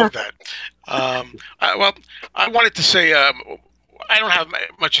 I love that. I wanted to say, I don't have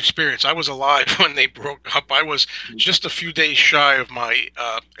much experience. I was alive when they broke up. I was just a few days shy of my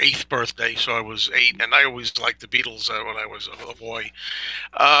 8th birthday, so I was 8, and I always liked the Beatles when I was a boy.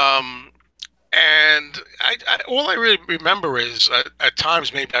 And all I really remember is at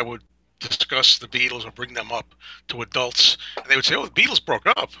times maybe I would discuss the Beatles or bring them up to adults, and they would say, "Oh, the Beatles broke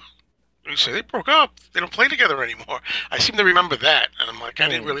up." You say they broke up. They don't play together anymore. I seem to remember that, and I'm like, I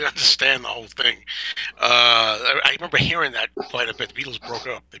didn't really understand the whole thing. I remember hearing that quite a bit. The Beatles broke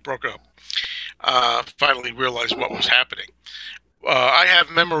up. They broke up. Finally realized what was happening. I have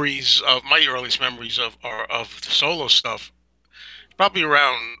memories of my earliest memories of the solo stuff Probably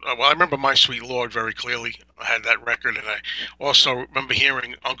around, well, I remember My Sweet Lord very clearly. I had that record, and I also remember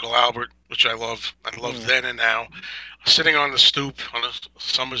hearing Uncle Albert, which I love. I love then and now. Sitting on the stoop on a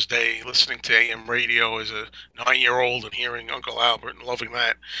summer's day, listening to AM radio as a 9-year-old and hearing Uncle Albert and loving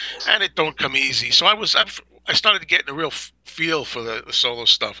that. And it don't come easy. So I started getting a real feel for the solo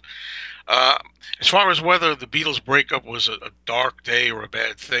stuff. Uh, as far as whether the Beatles breakup was a dark day or a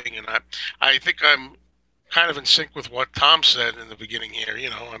bad thing, and I think I'm kind of in sync with what Tom said in the beginning here.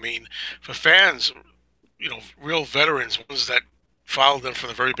 I mean, for fans, real veterans, ones that followed them from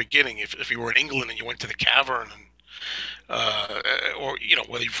the very beginning. If you were in England and you went to the Cavern, and or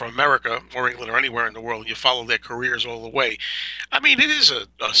whether you're from America or England or anywhere in the world, you follow their careers all the way. I mean, it is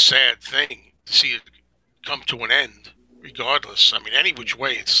a sad thing to see it come to an end. Regardless, I mean, any which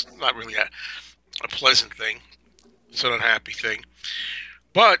way, it's not really a pleasant thing. It's an unhappy thing.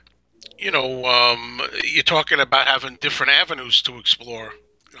 But you're talking about having different avenues to explore.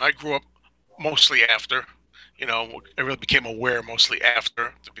 I grew up mostly after, I really became aware mostly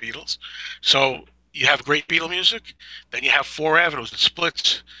after the Beatles. So you have great Beatle music, then you have 4 avenues. It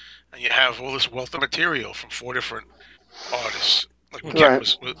splits, and you have all this wealth of material from 4 different artists, like what Ken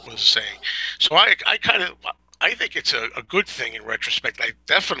was saying. So I think it's a good thing in retrospect. I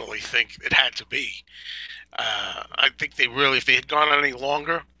definitely think it had to be. I think if they had gone on any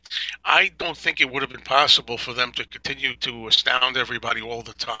longer, I don't think it would have been possible for them to continue to astound everybody all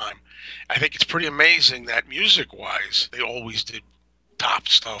the time. I think it's pretty amazing that music-wise, they always did top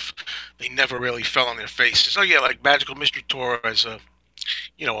stuff. They never really fell on their faces. Oh yeah, like Magical Mystery Tour as a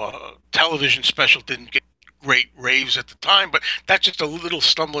television special didn't get great raves at the time, but that's just a little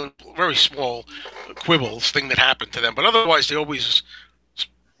stumbling, very small quibbles thing that happened to them. But otherwise, they always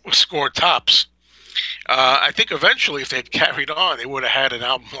scored tops. I think eventually, if they had carried on, they would have had an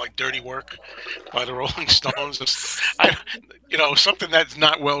album like "Dirty Work" by the Rolling Stones. Something that's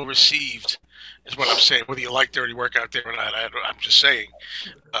not well received is what I'm saying. Whether you like "Dirty Work" out there or not, I'm just saying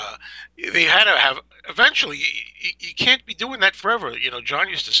they had to have. Eventually, you can't be doing that forever. John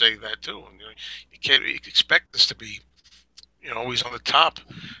used to say that too. You can't expect this to be, always on the top,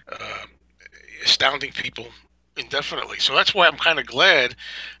 astounding people indefinitely. So that's why I'm kind of glad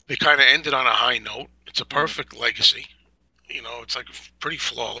they kind of ended on a high note. It's a perfect legacy. It's like pretty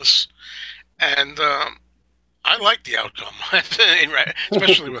flawless. And I like the outcome,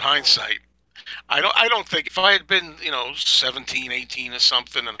 especially with hindsight. I don't think if I had been, 17, 18 or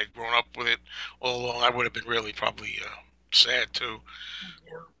something and I'd grown up with it all along, I would have been really probably sad too.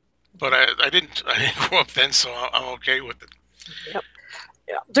 But I didn't grow up then, so I'm okay with it. Yep.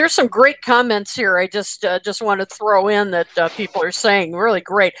 Yeah. There's some great comments here. I just want to throw in that people are saying really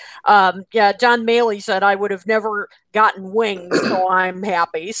great. John Maley said I would have never gotten Wings, so I'm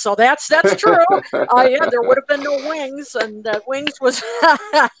happy. So that's true. Yeah, there would have been no Wings, and Wings was.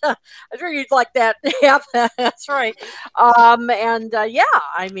 I figured you'd like that. Yeah, that's right. Yeah,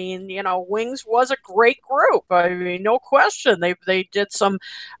 I mean, Wings was a great group. I mean, no question. They did some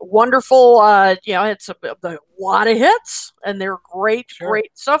wonderful. It's a lot of hits, and they're great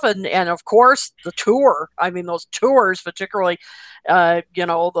stuff. And of course the tour. I mean, those tours, particularly, the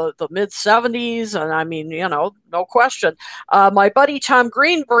mid '70s, and I mean, no question. My buddy Tom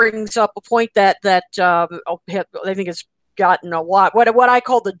Green brings up a point that I think has gotten a lot. What I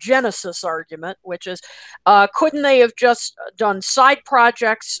call the Genesis argument, which is, couldn't they have just done side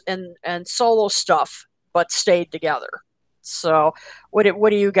projects and solo stuff, but stayed together? So, what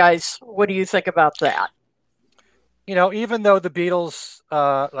do you think about that? Even though the Beatles,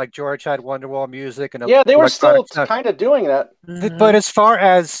 like George, had Wonderwall music, and they were still kind of doing that. But as far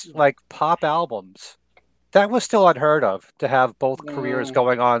as like pop albums, that was still unheard of to have both careers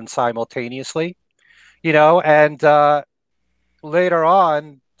going on simultaneously. And later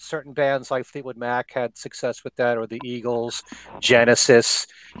on, certain bands like Fleetwood Mac had success with that, or the Eagles, Genesis.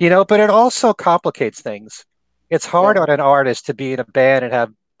 But it also complicates things. It's hard on an artist to be in a band and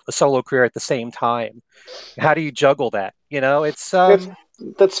have a solo career at the same time. How do you juggle that?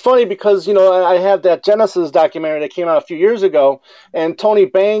 That's funny because I have that Genesis documentary that came out a few years ago, and Tony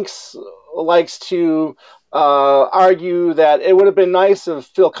Banks likes to argue that it would have been nice if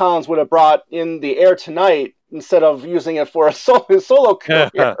Phil Collins would have brought in The Air Tonight instead of using it for his solo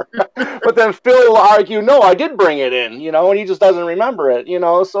career. But then Phil will argue, no, I did bring it in, and he just doesn't remember it,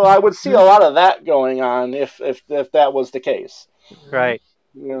 So I would see a lot of that going on if that was the case. Right.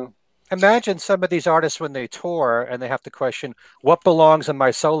 Yeah. Imagine some of these artists when they tour and they have to question what belongs in my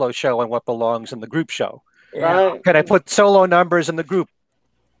solo show and what belongs in the group show. Yeah. Right. Can I put solo numbers in the group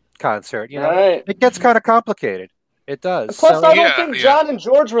concert? Right. It gets kind of complicated. It does. Plus, So, I don't think John and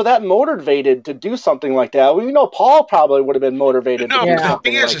George were that motivated to do something like that. We know Paul probably would have been motivated to do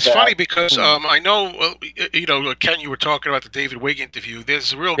something like that. It's funny because I know, Ken, you were talking about the David Wig interview.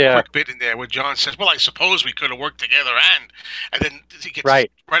 There's a real quick bit in there where John says, "Well, I suppose we could have worked together," and then he gets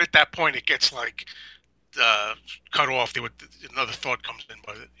right at that point. It gets like cut off. Another thought comes in,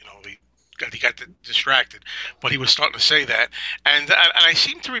 but he got distracted, but he was starting to say that, and I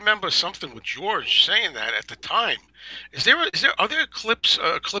seem to remember something with George saying that at the time. Are there clips?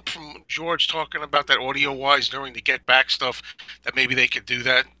 A clip from George talking about that audio wise during the Get Back stuff that maybe they could do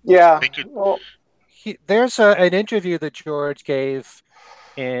that. Yeah, they could. Well, there's an interview that George gave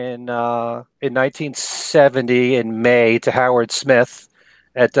in 1970 in May to Howard Smith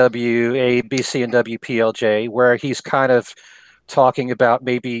at WABC and WPLJ, where he's kind of talking about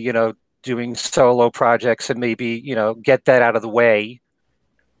maybe doing solo projects and maybe get that out of the way,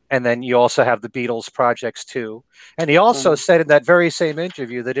 and then you also have the Beatles projects too. And he also said in that very same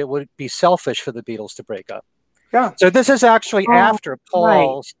interview that it would be selfish for the Beatles to break up. Yeah. So this is actually after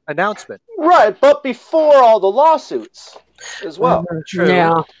Paul's announcement, right? But before all the lawsuits as well. True.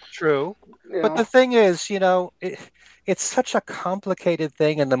 Yeah. True. But the thing is, it's such a complicated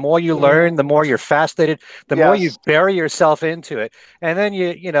thing, and the more you learn, the more you're fascinated, the more you bury yourself into it. And then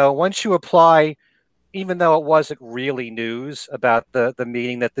once you apply, even though it wasn't really news about the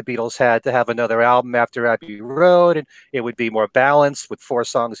meeting that the Beatles had to have another album after Abbey Road, and it would be more balanced with 4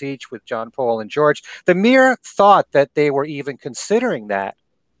 songs each with John, Paul, and George, the mere thought that they were even considering that,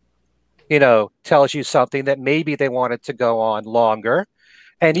 tells you something that maybe they wanted to go on longer.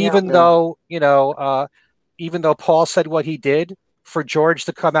 And even though Paul said what he did, for George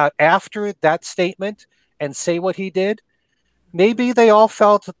to come out after that statement and say what he did, maybe they all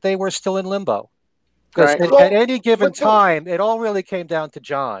felt that they were still in limbo. Because at any given time, it all really came down to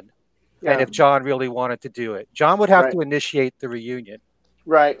John. Yeah. And if John really wanted to do it, John would have to initiate the reunion.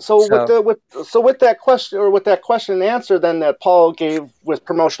 Right. So with that question and answer then that Paul gave with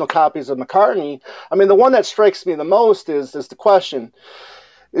promotional copies of McCartney, I mean, the one that strikes me the most is the question: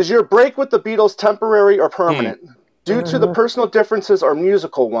 is your break with the Beatles temporary or permanent, due to the personal differences or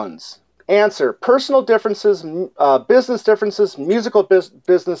musical ones? Answer: personal differences, business differences, musical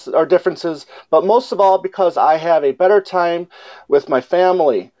business are differences, but most of all because I have a better time with my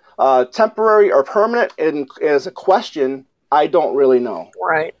family. Temporary or permanent, as a question, I don't really know.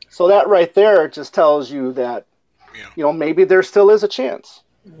 Right. So that right there just tells you that, maybe there still is a chance.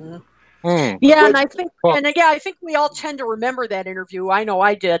 Yeah, and I think, I think we all tend to remember that interview. I know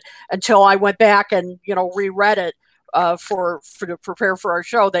I did until I went back and reread it to prepare for our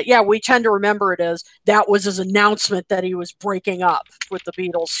show. That we tend to remember it as that was his announcement that he was breaking up with the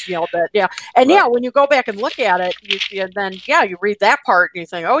Beatles. When you go back and look at it, you read that part and you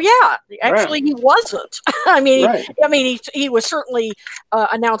think, oh yeah, actually he wasn't. I mean, he was certainly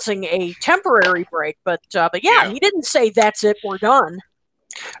announcing a temporary break, but he didn't say that's it, we're done.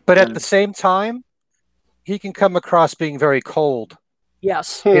 But at the same time, he can come across being very cold.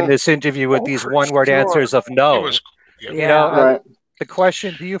 Yes. In this interview with these one-word answers of no. The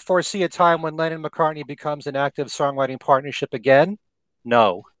question: do you foresee a time when Lennon and McCartney becomes an active songwriting partnership again?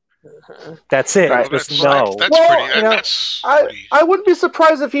 No. That's it. Right. Just no. I wouldn't be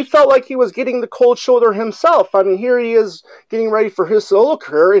surprised if he felt like he was getting the cold shoulder himself. I mean, here he is getting ready for his solo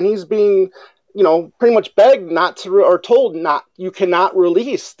career, and he's being pretty much begged not to, or told not, you cannot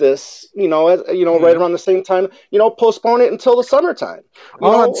release this, right around the same time, postpone it until the summertime.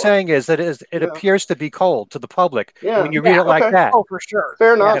 All I'm saying is that it appears to be cold to the public when you read it like that. Oh, for sure.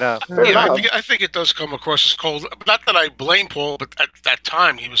 Fair enough. I think it does come across as cold. Not that I blame Paul, but at that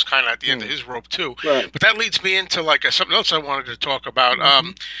time he was kind of at the end of his rope too. Right. But that leads me into something else I wanted to talk about.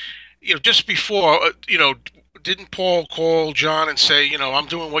 Just before, didn't Paul call John and say, I'm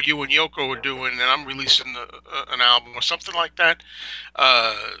doing what you and Yoko are doing, and I'm releasing an album or something like that?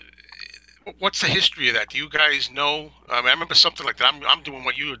 What's the history of that? Do you guys know? I mean, I remember something like that. I'm doing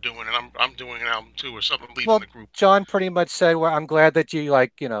what you are doing, and I'm doing an album too, or something. Leaving the group. John pretty much said, "Well, I'm glad that you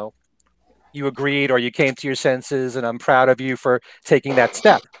you agreed or you came to your senses, and I'm proud of you for taking that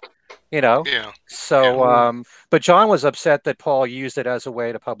step." But John was upset that Paul used it as a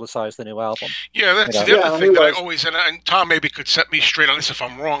way to publicize the new album. Yeah, that's the other thing that I always, and Tom maybe could set me straight on this if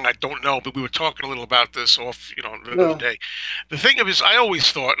I'm wrong, I don't know, but we were talking a little about this off, the other day. The thing is, I always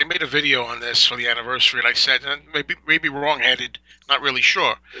thought, I made a video on this for the anniversary, and I said, and maybe wrong-headed, not really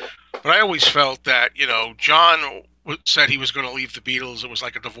sure, but I always felt that, John said he was going to leave the Beatles, it was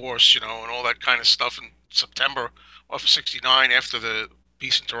like a divorce, and all that kind of stuff in September of '69 after the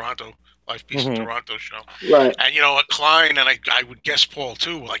Peace in Toronto. Live Peace in Toronto show. Right. And, Klein, and I would guess Paul,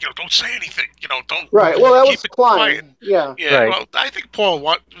 too, like, don't say anything. Don't. Right. Well, that keep was it Klein. Quiet. Yeah. Yeah. Right. Well, I think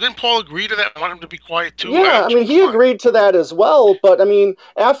didn't Paul agree to that? Want him to be quiet, too? Yeah, I mean, he agreed to that as well. But, I mean,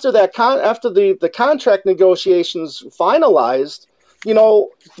 after that, after the contract negotiations finalized,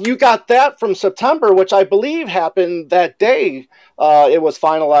 you got that from September, which I believe happened that day. It was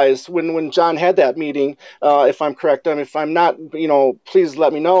finalized when John had that meeting, if I'm correct. I mean, if I'm not, please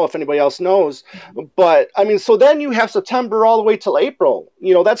let me know if anybody else knows. But, I mean, so then you have September all the way till April.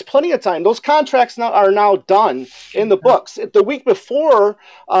 That's plenty of time. Those contracts are now done in the books. The week before,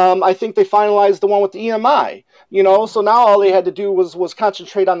 I think they finalized the one with the EMI. So now all they had to do was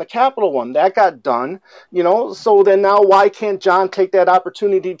concentrate on the capital one. That got done, so then now why can't John take that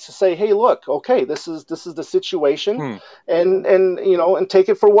opportunity to say, hey, look, okay, this is the situation, and take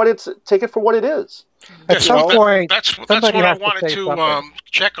it for what it is. At some point, that's what I wanted to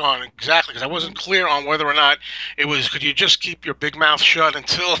check on exactly, because I wasn't clear on whether or not it was. Could you just keep your big mouth shut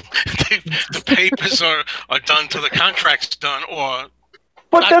until the papers are done, till the contract's done, or?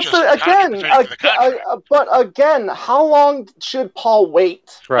 But again, how long should Paul wait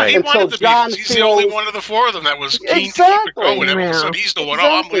until John feels... He's the only one of the four of them that was keen to keep it going. Yeah. So he's the one.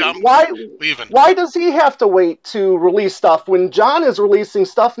 Exactly. I'm leaving. Why does he have to wait to release stuff when John is releasing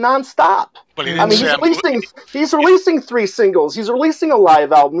stuff nonstop? But he's releasing 3 singles. He's releasing a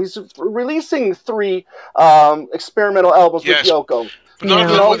live album. He's releasing 3 experimental albums with Yoko.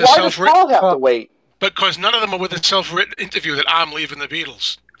 Why does Paul have to wait? Because none of them are with a self-written interview that I'm leaving the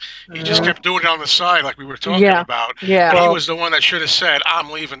Beatles. He just kept doing it on the side like we were talking about. Yeah. He was the one that should have said, I'm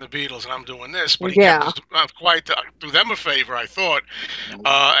leaving the Beatles and I'm doing this. But he kept quite to do them a favor, I thought.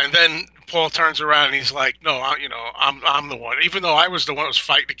 And then Paul turns around and he's like, no, I'm the one. Even though I was the one who was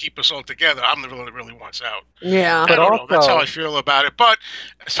fighting to keep us all together, I'm the one that really wants out. Yeah. I don't know. That's how I feel about it. But,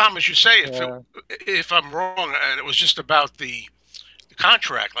 Tom, as you say, if I'm wrong and it was just about the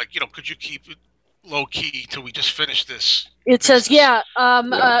contract, like, could you keep it low key till we just finish this? It says,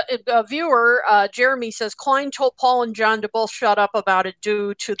 a viewer, Jeremy says, Klein told Paul and John to both shut up about it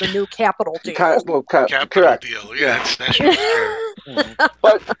due to the new Capitol deal. Correct. Deal. Yeah, it's national security.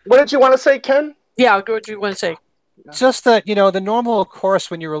 But what did you want to say, Ken? Yeah, what did you want to say? Just that, the normal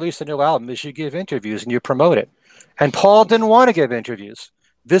course when you release a new album is you give interviews and you promote it. And Paul didn't want to give interviews.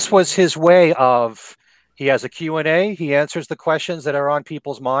 This was his way of, he has a Q&A, he answers the questions that are on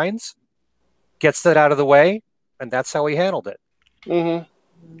people's minds, gets that out of the way, and that's how he handled it.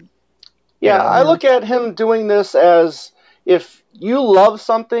 Mm-hmm. Yeah, I look at him doing this as, if you love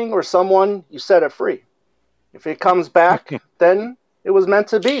something or someone, you set it free. If it comes back, then it was meant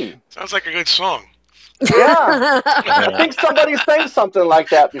to be. Sounds like a good song. Yeah. I think somebody sang something like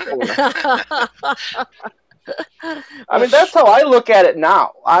that before. I mean, that's how I look at it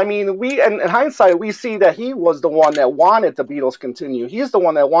now. I mean, in hindsight, we see that he was the one that wanted the Beatles continue. He's the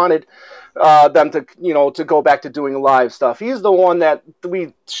one that wanted them to go back to doing live stuff. He's the one that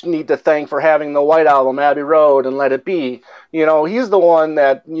we need to thank for having the White Album, Abbey Road, and Let It Be. He's the one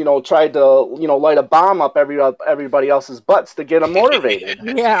that tried to light a bomb up everybody else's butts to get them motivated.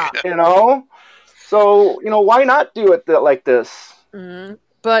 Yeah. So why not do it like this? Mm-hmm.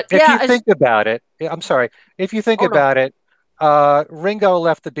 But if you think about it, if you think about it, Ringo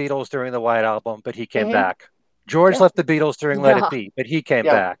left the Beatles during the White Album, but he came back. George left the Beatles during Let It Be, but he came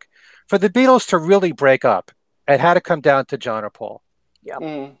back. For the Beatles to really break up, it had to come down to John or Paul.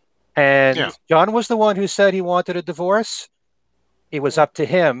 Yeah. And John was the one who said he wanted a divorce. It was up to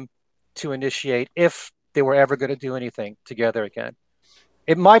him to initiate if they were ever going to do anything together again.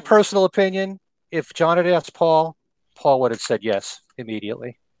 In my personal opinion, if John had asked Paul would have said yes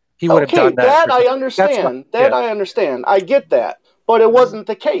immediately. He would have done that. That I understand. I understand. I get that. But it wasn't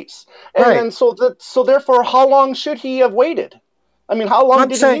the case. And then so therefore, how long should he have waited? I mean, how long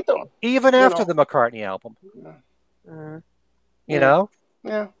did he need them? Even after the McCartney album.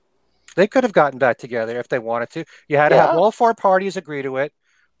 Yeah. They could have gotten back together if they wanted to. You had to have all 4 parties agree to it.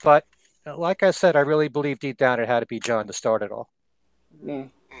 But like I said, I really believe deep down it had to be John to start it all.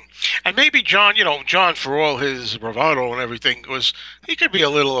 And maybe John, John, for all his bravado and everything, he could be a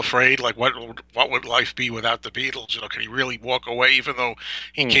little afraid, like what would life be without the Beatles? Can he really walk away, even though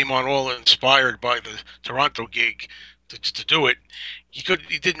he came on all inspired by the Toronto gig to do it?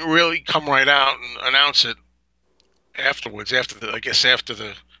 He didn't really come right out and announce it afterwards, after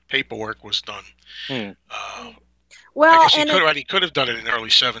the paperwork was done. Well, he could have done it in early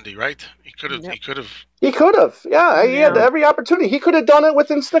 '70, right? He could have. He could have. Yeah, he had every opportunity. He could have done it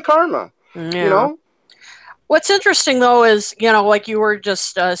with Instant Karma. Yeah. What's interesting though is, like you were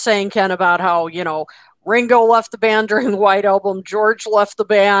just saying, Ken, about how Ringo left the band during the White Album. George left the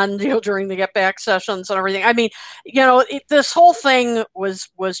band, during the Get Back sessions and everything. I mean, this whole thing was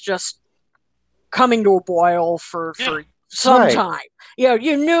just coming to a boil for some time.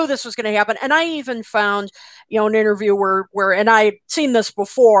 You knew this was going to happen. And I even found, an interview where, and I'd seen this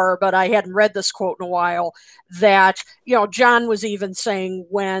before, but I hadn't read this quote in a while, that, John was even saying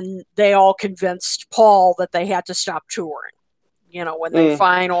when they all convinced Paul that they had to stop touring, when they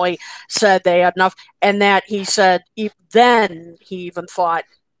finally said they had enough, and that he said, then he even thought,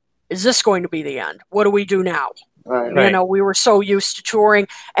 is this going to be the end? What do we do now? Right. We were so used to touring,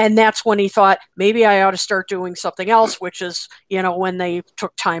 and that's when he thought maybe I ought to start doing something else, which is, when they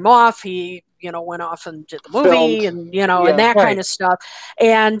took time off, he, went off and did the movie and, and that kind of stuff.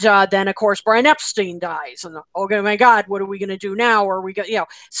 And then, of course, Brian Epstein dies, and oh my God, what are we going to do now? Or we got,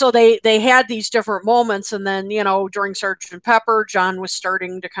 so they had these different moments, and then, during Sgt. Pepper, John was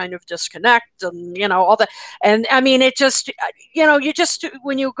starting to kind of disconnect, and all that. And I mean, it just,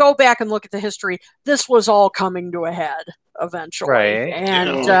 when you go back and look at the history, this was all coming to a head eventually, right?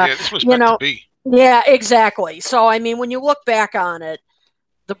 And this was meant to be. Yeah, exactly. So I mean, when you look back on it,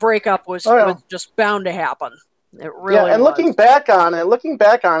 the breakup was just bound to happen. It really and was. looking back on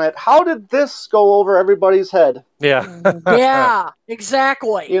it, how did this go over everybody's head? Yeah,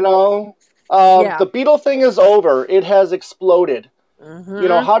 exactly. The Beatle thing is over. It has exploded.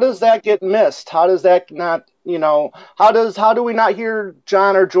 Mm-hmm. How does that get missed? How does that not, how do we not hear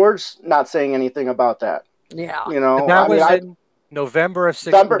John or George not saying anything about that? Yeah. That was in November of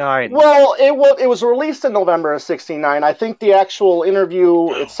 69. Well, it was released in November of 69. I think the actual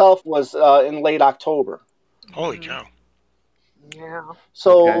interview itself was in late October. Holy cow. Yeah.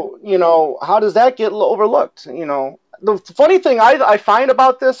 So, how does that get overlooked? The funny thing I find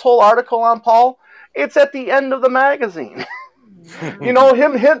about this whole article on Paul, it's at the end of the magazine.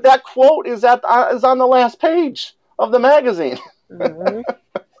 That quote is on the last page of the magazine. Mm-hmm.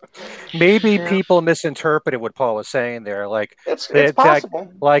 Maybe people misinterpreted what Paul was saying there. Like it's possible.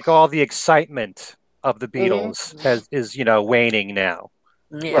 Like all the excitement of the Beatles is waning now.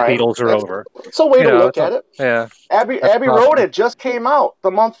 Yeah. The Beatles are over. It's a way to look at it. Yeah. Abbey Road had just came out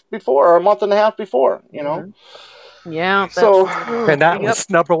the month before, or a month and a half before. Yeah. So and that was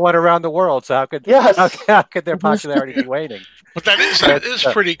number one around the world. So how could their popularity be waning? But that is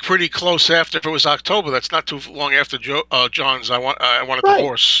pretty close after. If it was October, that's not too long after John's "I Want a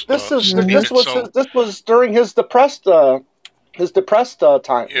Divorce." This was during his depressed time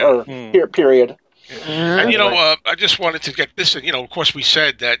or period. And I just wanted to get this. And of course, we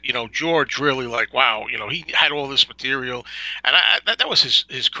said that George really wow. He had all this material, and that was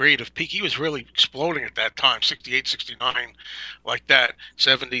his creative peak. He was really exploding at that time, 68, 69, like that,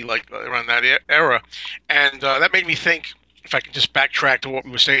 70, like around that era, and that made me think. If I can just backtrack to what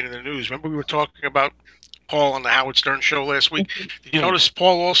we were saying in the news. Remember we were talking about Paul on the Howard Stern show last week? Did you notice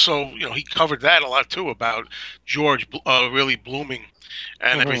Paul also, he covered that a lot too, about George really blooming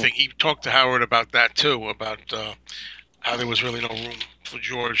and everything. He talked to Howard about that too, about how there was really no room for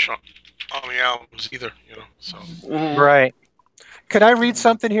George on the albums either, So. Right. Could I read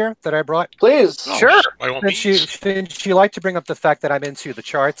something here that I brought? Please. Sure. Since you like to bring up the fact that I'm into the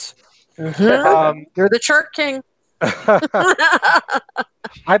charts. Mm-hmm. You're the chart king.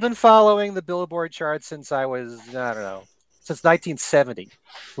 I've been following the Billboard chart since I was, since 1970,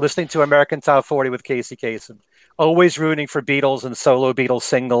 listening to American Top 40 with Casey Kasem, always rooting for Beatles and solo Beatles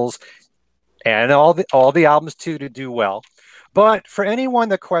singles, and all the albums too to do well. But for anyone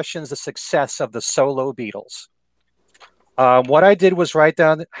that questions the success of the solo Beatles, what I did was write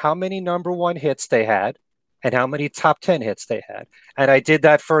down how many number one hits they had and how many top 10 hits they had. And I did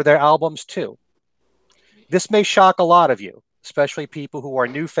that for their albums too. This may shock a lot of you, especially people who are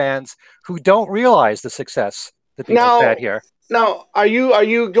new fans who don't realize the success the Beatles had here. Now, are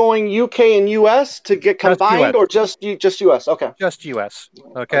you going UK and US to get combined, or just US? Okay, just US.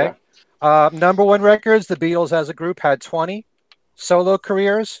 Okay. Number one records, the Beatles as a group had 20 solo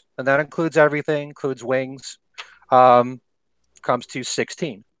careers, and that includes everything, includes Wings. Comes to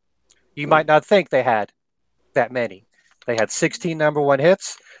 16. You might not think they had that many. They had 16 number one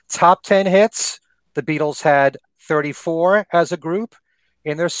hits, top 10 hits. The Beatles had 34 as a group.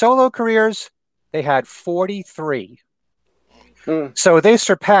 In their solo careers, they had 43. So they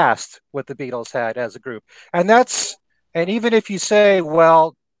surpassed what the Beatles had as a group. And even if you say,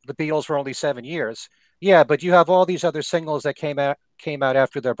 well, the Beatles were only 7 years. Yeah, but you have all these other singles that came out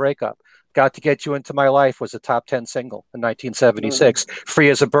after their breakup. Got to Get You Into My Life was a top 10 single in 1976. Free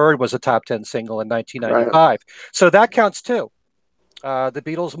as a Bird was a top 10 single in 1995. Right. So that counts too. The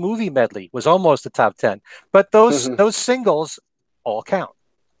Beatles movie medley was almost a top 10. But those singles all count.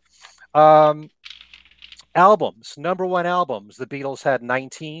 Albums, number one albums, the Beatles had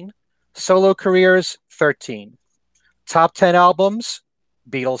 19. Solo careers, 13. Top 10 albums,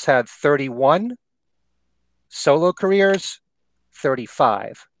 Beatles had 31. Solo careers,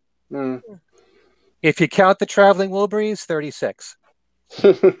 35. If you count the Traveling Wilburys, 36.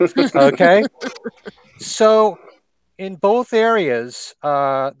 Okay? So in both areas,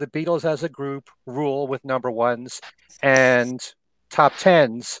 the Beatles as a group rule with number ones, and top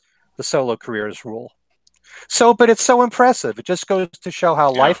tens, the solo careers rule. So, but it's so impressive. It just goes to show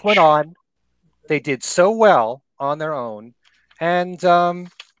how life went on. They did so well on their own. And,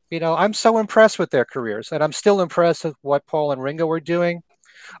 I'm so impressed with their careers. And I'm still impressed with what Paul and Ringo were doing.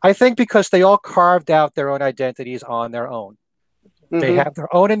 I think because they all carved out their own identities on their own. They have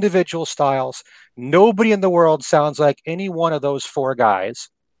their own individual styles. Nobody in the world sounds like any one of those four guys.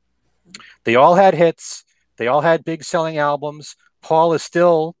 They all had hits. They all had big selling albums. Paul is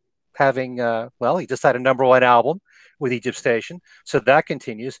still having, he just had a number one album with Egypt Station. So that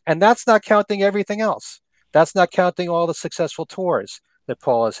continues. And that's not counting everything else. That's not counting all the successful tours that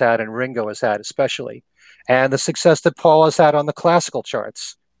Paul has had and Ringo has had especially. And the success that Paul has had on the classical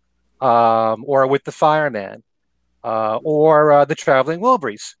charts, or with the Fireman, or the Traveling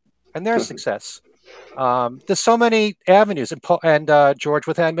Wilburys and their success. There's so many avenues, and George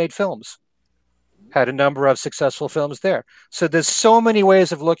with Handmade Films had a number of successful films there. So there's so many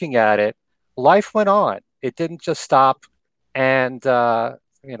ways of looking at it. Life went on. It didn't just stop. And,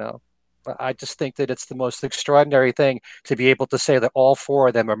 I just think that it's the most extraordinary thing to be able to say that all four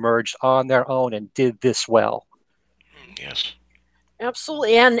of them emerged on their own and did this well. Yes.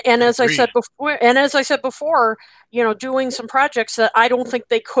 Absolutely. And as I said before, doing some projects that I don't think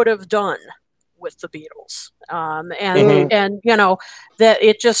they could have done with the Beatles. That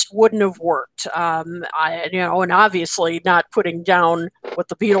it just wouldn't have worked. And obviously not putting down what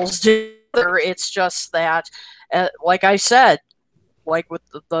the Beatles did, it's just that, like I said, like with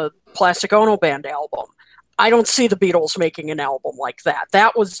the Plastic Ono Band album, I don't see the Beatles making an album like that.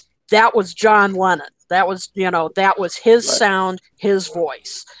 That was John Lennon. That was his sound, his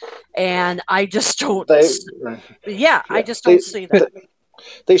voice. And I just don't I just don't see that.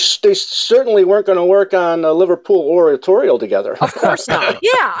 They certainly weren't going to work on a Liverpool Oratorio together. Of course not.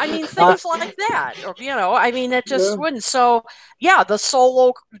 Yeah, I mean things like that. It just wouldn't. So yeah, the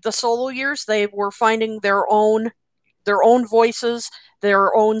solo years, they were finding their own voices,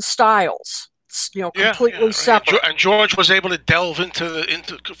 their own styles. Completely separate. And George was able to delve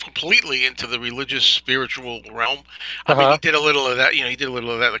completely into the religious, spiritual realm. I mean, he did a little of that. He did a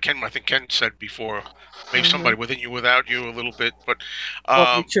little of that. Like I think Ken said before, maybe Somebody Within You, Without You, a little bit. But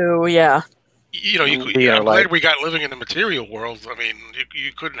me too. Yeah. I'm glad we got Living in the Material World. I mean,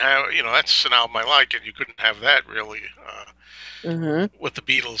 you couldn't have. That's an album I like, and you couldn't have that really with the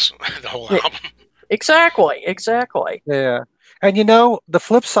Beatles, the whole album. Exactly. Yeah, and the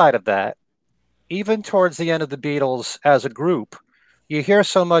flip side of that. Even towards the end of the Beatles as a group, you hear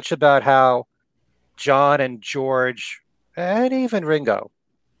so much about how John and George and even Ringo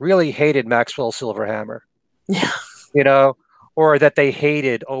really hated Maxwell Silverhammer. Yeah. Or that they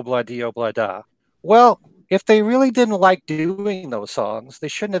hated Obla Di Obla Da. Well, if they really didn't like doing those songs, they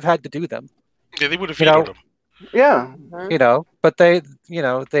shouldn't have had to do them. Yeah, they would have vetoed them. Yeah. But they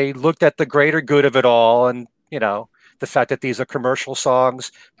looked at the greater good of it all, and, the fact that these are commercial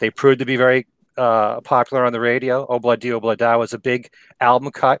songs, they proved to be very popular on the radio. Obla Di Obla Da was a big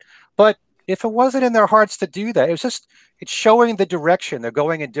album cut. But if it wasn't in their hearts to do that, it's showing the direction. They're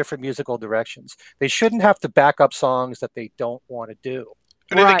going in different musical directions. They shouldn't have to back up songs that they don't want to do.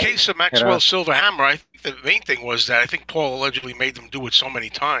 And in the case of Maxwell Silverhammer, I think the main thing was that I think Paul allegedly made them do it so many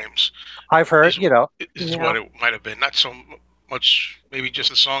times. I've heard, is what it might have been. Not so much maybe just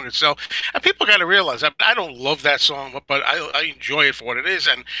the song itself. And people got to realize, I don't love that song, but I enjoy it for what it is.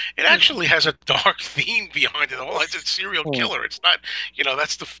 And it actually has a dark theme behind it all. It's a serial killer. It's not,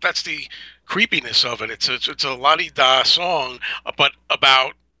 that's the creepiness of it. It's a la-di-da song, but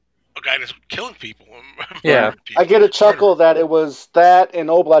about a guy that's killing people. Yeah. I get a chuckle that it was that and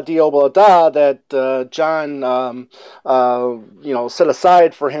Obla Di Obla Da that John, set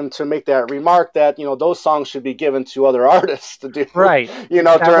aside for him to make that remark that, those songs should be given to other artists to do. Right.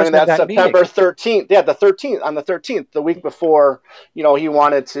 During that September 13th. Yeah, the 13th, on the 13th, the week before, he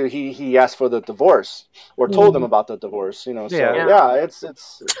wanted to, he asked for the divorce or told them about the divorce, So,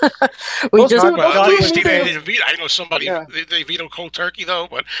 it's. We just. At least he didn't veto. I know somebody, they veto cold turkey, though,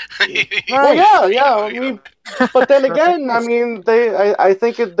 but. But then again, I mean, I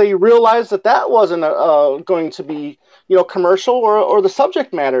think they realized that wasn't going to be, commercial, or the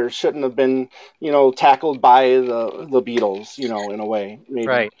subject matter shouldn't have been, tackled by the Beatles, in a way, maybe.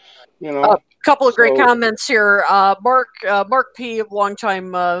 Right. Couple of great So- comments here. Mark P, a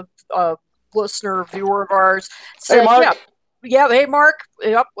longtime listener, viewer of ours, said, Hey, Mark. Yeah, hey, Mark.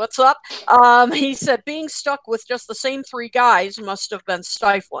 Yep, what's up? He said, being stuck with just the same three guys must have been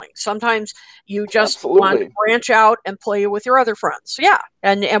stifling. Sometimes you just want to Absolutely. branch out and play with your other friends. Yeah,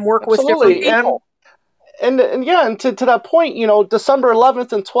 and work with different Absolutely. people. And yeah, and to that point, December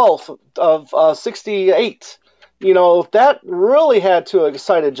 11th and 12th of 68, that really had to have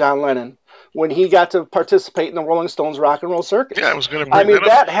excited John Lennon when he got to participate in the Rolling Stones Rock and Roll Circus. Yeah, I was going to I bring mean,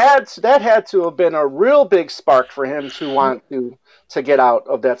 that up. that had to have been a real big spark for him to want to get out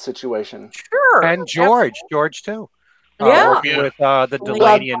of that situation. Sure. And George too. Yeah. Working with the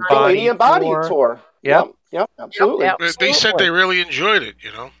Delaney and Delaney and Bonnie tour. Yep. Yep, absolutely. Yep. They said they really enjoyed it,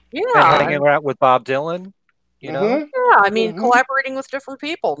 Yeah. Hanging out with Bob Dylan. Mhm. Yeah, I mean, collaborating with different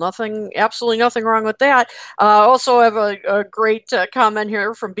people. Absolutely nothing wrong with that. Also have a great comment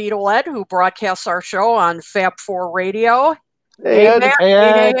here from Beetle Ed, who broadcasts our show on Fab 4 Radio. Hey, Ed. Matt. Hey,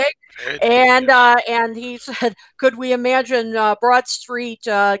 Ed. Hey. And he said, could we imagine Broad Street,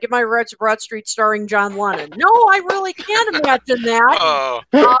 Get My Rights to Broad Street starring John Lennon? No, I really can't imagine that. Oh,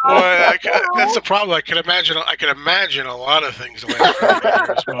 that's the problem. I can imagine a lot of things the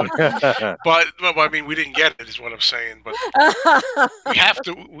last 5 years, but I mean, we didn't get it, is what I'm saying. But we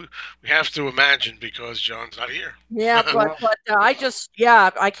have to imagine because John's not here. Yeah, but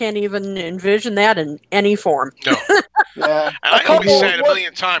I can't even envision that in any form. No. Yeah. And I always say it a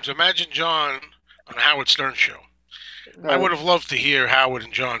million times. Imagine John on the Howard Stern show. I would have loved to hear Howard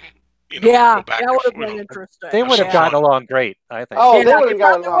and John. Go back that and would have forth. been interesting. They would have gotten along great, I think. Oh, Yeah, they would they have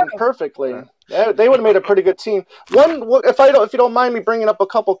gotten probably along would've. perfectly. They would have made a pretty good team. If you don't mind me bringing up a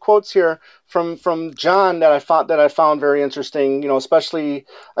couple quotes here from John that I found very interesting. Especially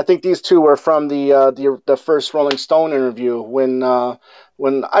I think these two were from the first Rolling Stone interview when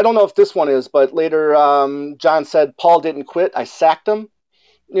I don't know if this one is, but later John said Paul didn't quit. I sacked him.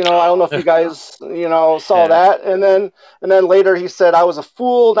 I don't know if you guys saw that. And then later he said I was a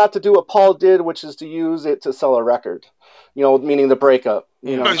fool not to do what Paul did, which is to use it to sell a record. Meaning the breakup.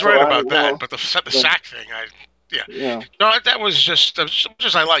 No, he's right about that. But the sack thing, yeah. No, that was just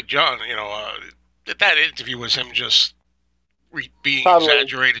I like John. That interview was him just being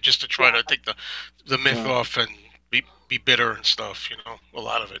exaggerated just to try to take the myth off and be bitter and stuff. A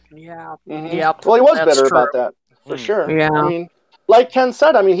lot of it. Yeah. Mm-hmm. Yep. Well, he was that's bitter true. about that for sure. Yeah. I mean, like Ken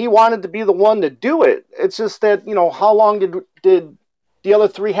said, he wanted to be the one to do it. It's just that how long did the other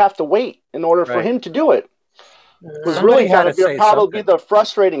three have to wait in order for him to do it? It was really Somebody had to say probably something. the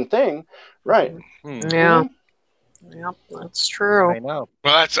frustrating thing, right? Yeah. Yep, that's true. I know.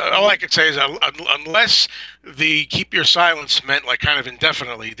 Well, that's all I could say is unless the keep your silence meant like kind of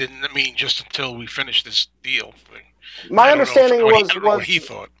indefinitely, didn't it mean just until we finish this deal thing? My understanding I don't know what he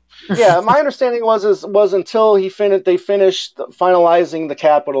thought. Yeah, my understanding was until they finished finalizing the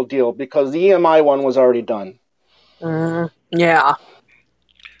Capitol deal because the EMI one was already done. Yeah.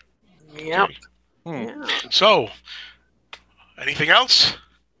 Yep. Hmm. So, anything else?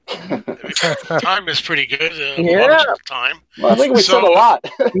 Time is pretty good. Yeah. Time. Well, I think we said a lot.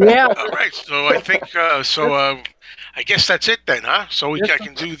 Yeah. All right. So I think I guess that's it then, huh? So I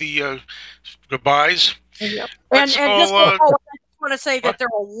can do the goodbyes. Yep. Let's And all, just I want to say that there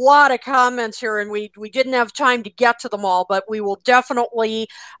are a lot of comments here, and we didn't have time to get to them all, but we will definitely,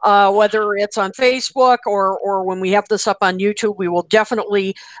 whether it's on Facebook or when we have this up on YouTube, we will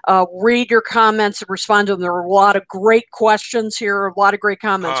definitely read your comments and respond to them. There are a lot of great questions here, a lot of great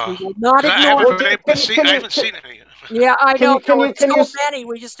comments. We will not I ignore haven't seen any. Yeah, I know. Can It's you- so many.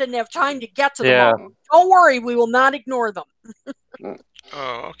 We just didn't have time to get to them Yeah. all. Don't worry, we will not ignore them.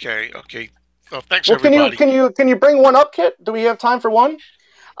 Oh, okay. Well, thanks Well, everybody. can you bring one up, Kit? Do we have time for one?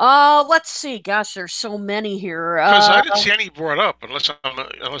 Let's see. Gosh, there's so many here. Because I didn't see any brought up, unless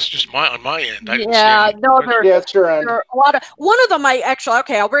just on my end. I didn't see any. Yeah, it's your end. There are a lot of. One of them,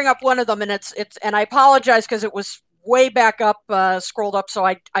 I'll bring up one of them, and it's, and I apologize because it was way back up, scrolled up, so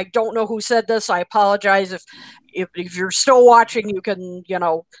I don't know who said this. I apologize if you're still watching, you can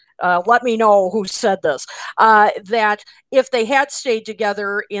let me know who said this. That if they had stayed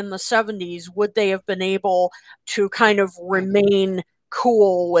together in the 70s, would they have been able to kind of remain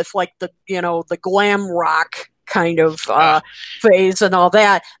cool with like the glam rock kind of phase and all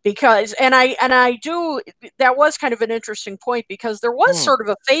that, because and I do, that was kind of an interesting point, because there was sort of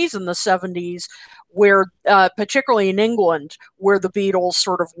a phase in the 70s where particularly in England, where the Beatles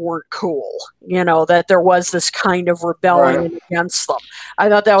sort of weren't cool, that there was this kind of rebellion against them. I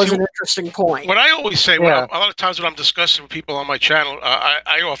thought that was an interesting point. What I always say, a lot of times when I'm discussing with people on my channel,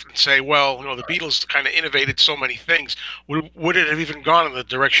 I often say, well, the Beatles kind of innovated so many things. Would it have even gone in the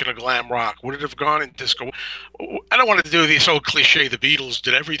direction of glam rock? Would it have gone in disco? I don't want to do this old cliche, the Beatles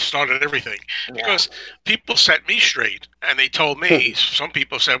started everything, because people set me straight, and they told me, some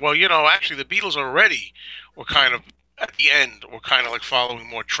people said, well, actually the Beatles already were kind of, at the end, were kind of like following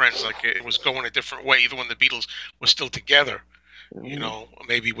more trends, like it was going a different way, even when the Beatles were still together,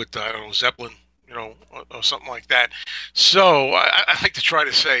 maybe with, I don't know, Zeppelin, or something like that. So I like to try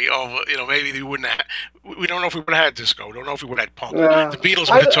to say, maybe we wouldn't have, we don't know if we would have had disco. We don't know if we would have had punk. The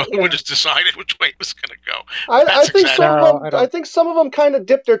Beatles would have decided which way it was going to go. I think some of them kind of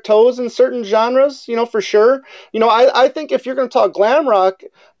dipped their toes in certain genres, for sure. I think if you're going to talk glam rock,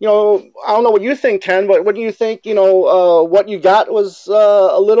 I don't know what you think, Ken, but what do you think, What You Got was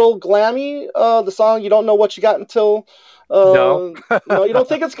a little glammy, the song You Don't Know What You Got Until... No, you don't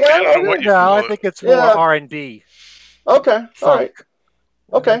think it's glam? No, I think it's more R&B. Okay, all right.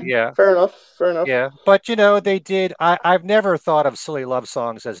 Okay, yeah, fair enough. Yeah, but they did. I've never thought of Silly Love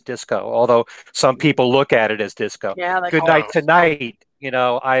Songs as disco, although some people look at it as disco. Yeah, Good Night Tonight.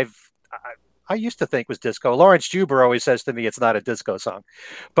 I used to think was disco. Lawrence Juber always says to me it's not a disco song,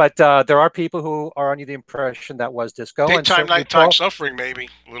 but there are people who are under the impression that was disco. Daytime, Nighttime Suffering, maybe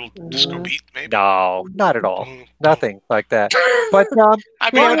a little disco beat, maybe. No, not at all. Nothing like that. But I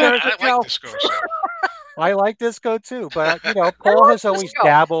like disco. So. I like disco too, but Paul has always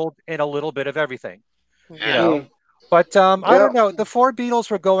dabbled in a little bit of everything. But I don't know. The four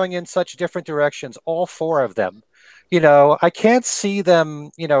Beatles were going in such different directions, all four of them. I can't see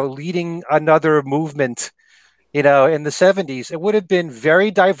them, leading another movement, in the 70s. It would have been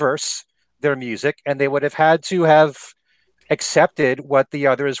very diverse, their music, and they would have had to have accepted what the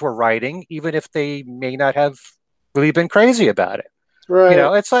others were writing, even if they may not have really been crazy about it. Right.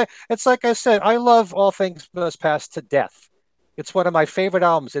 It's like I said, I love All Things Must Pass to Death. It's one of my favorite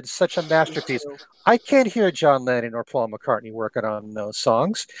albums. It's such a masterpiece. I can't hear John Lennon or Paul McCartney working on those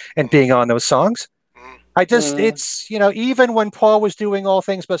songs and being on those songs. I just, it's, even when Paul was doing All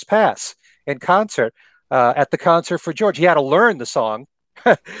Things Must Pass in concert, at the concert for George, he had to learn the song.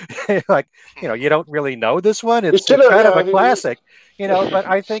 You don't really know this one. It's kind of a classic, but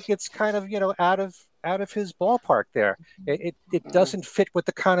I think it's kind of, out of his ballpark there. It doesn't fit with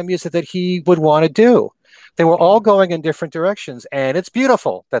the kind of music that he would want to do. They were all going in different directions, and it's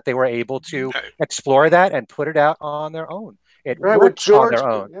beautiful that they were able to explore that and put it out on their own. Would George,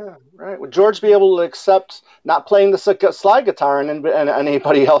 Would George be able to accept not playing the slide guitar in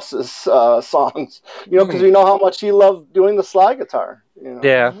anybody else's songs? Because we know how much he loved doing the slide guitar.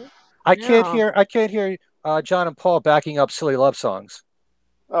 Yeah, I can't hear John and Paul backing up Silly Love Songs.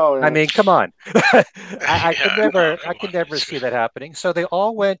 Oh, yeah. I mean, come on. I could never see that happening. So they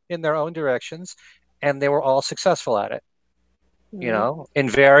all went in their own directions, and they were all successful at it. In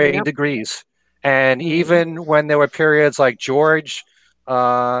varying degrees. And even when there were periods like George,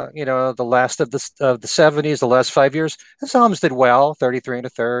 the last of the 70s, the last 5 years, his albums did well, 33 and a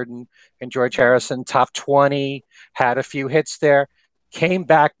Third, and George Harrison, top 20, had a few hits there, came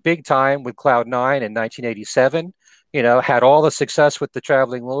back big time with Cloud 9 in 1987, had all the success with the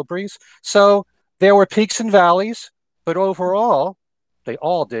Traveling Wilburys. So there were peaks and valleys, but overall, they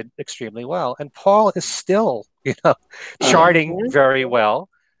all did extremely well. And Paul is still, charting very well.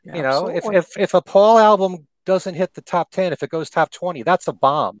 If a Paul album doesn't hit the top 10, if it goes top 20, that's a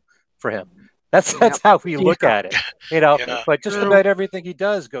bomb for him. That's how we look at it, But just about everything he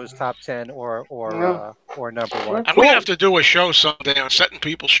does goes top 10 or number one. And we have to do a show someday on setting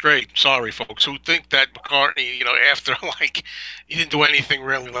people straight. Sorry, folks, who think that McCartney, after he didn't do anything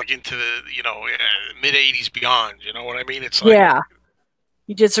really into the mid '80s beyond. You know what I mean? It's like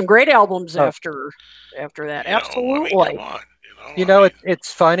he did some great albums after that. Absolutely. I mean, come on,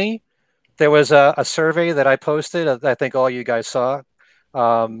 it's funny. There was a survey that I posted, I think all you guys saw,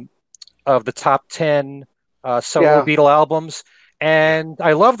 of the top 10 solo Beatle albums. And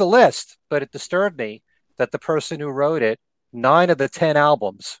I love the list, but it disturbed me that the person who wrote it, 9 of the 10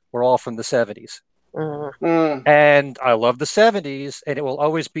 albums were all from the 70s. And I love the 70s, and it will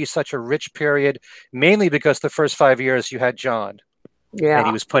always be such a rich period, mainly because the first 5 years you had John. Yeah. And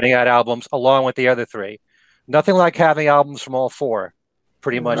he was putting out albums along with the other 3. Nothing like having albums from all 4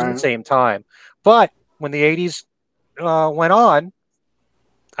 pretty much at the same time. But when the 80s went on,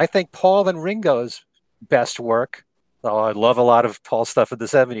 I think Paul and Ringo's best work. Oh, I love a lot of Paul's stuff in the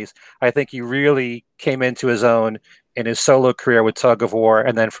 70s. I think he really came into his own in his solo career with Tug of War,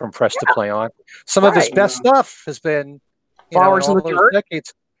 and then from Press to Play On. Some of his best stuff has been Flowers in all the those Dirt.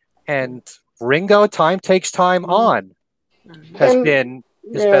 decades. And Ringo, Time Takes Time On has been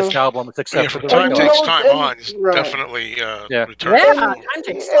his best album, except for the Time Ringo. Takes Time On is definitely returned. Yeah, Time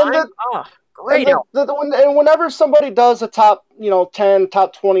Takes Time. Great album. And whenever somebody does a top 10,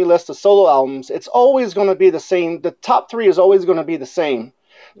 top 20 list of solo albums, it's always going to be the same. The top 3 is always going to be the same,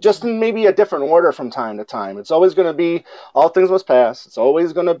 just in maybe a different order from time to time. It's always going to be All Things Must Pass. It's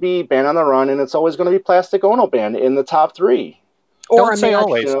always going to be Band on the Run, and it's always going to be Plastic Ono Band in the top 3. Don't say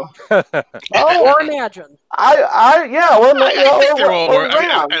always. Or Imagine. I think they're all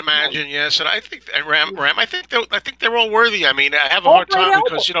worthy. Imagine, yes, and I think Ram. I think they're all worthy. I mean, I have a hard time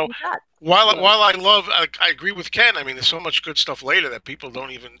because while I agree with Ken. I mean, there's so much good stuff later that people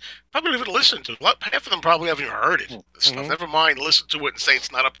probably don't even listen to. Half of them probably haven't even heard it. Stuff. Never mind, listen to it and say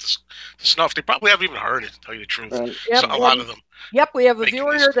it's not up to snuff. They probably haven't even heard it. To tell you the truth, so a lot of them. Yep, we have a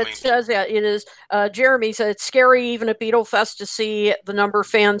viewer here that says that it is. Jeremy said it's scary even at Beatle Fest to see the number of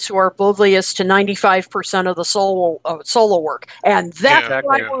fans who are oblivious to 95% of the solo work, and that's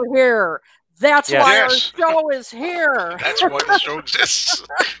why we're here. That's why our show is here. That's why the show exists.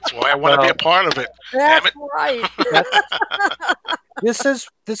 That's why I want to be a part of it. That's right.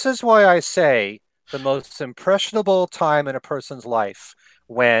 This is why I say the most impressionable time in a person's life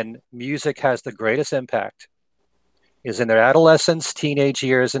when music has the greatest impact is in their adolescence, teenage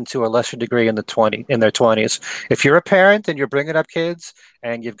years, and to a lesser degree in their 20s. If you're a parent and you're bringing up kids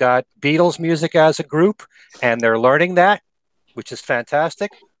and you've got Beatles music as a group and they're learning that, which is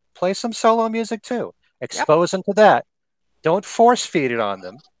fantastic, play some solo music too. Expose them to that. Don't force feed it on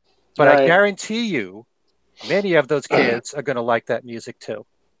them. But I guarantee you, many of those kids are going to like that music too.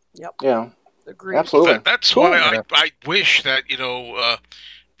 Yep. Yeah. Agreed. Absolutely. That's why I wish that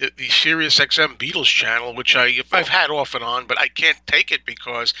the Sirius XM Beatles channel, which I've had off and on, but I can't take it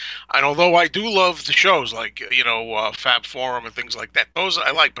because, and although I do love the shows like Fab Forum and things like that, those I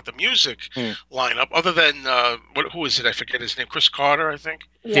like, but the music lineup, other than who is it? I forget his name. Chris Carter, I think.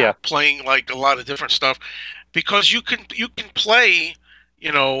 Yeah. Playing like a lot of different stuff, because you can play.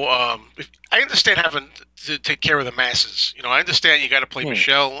 I understand having to take care of the masses. I understand you got to play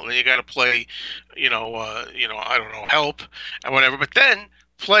Michelle and you got to play, I don't know, Help and whatever. But then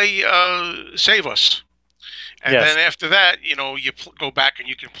play Save Us, and then after that, you go back and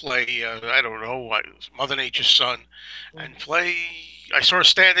you can play I don't know, Mother Nature's Son, and play I Saw Her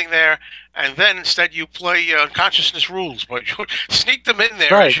Standing There, and then instead you play Consciousness Rules, but you sneak them in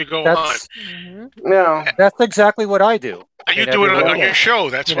there as you go on. Yeah, that's exactly what I do. And you do it on your show.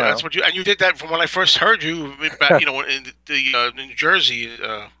 That's what you. And you did that from when I first heard you back, in the New Jersey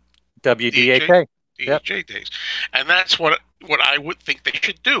WDAK DHA days, and that's what I would think they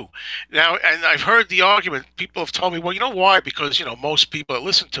should do. Now, and I've heard the argument. People have told me, well, you know why? Because most people that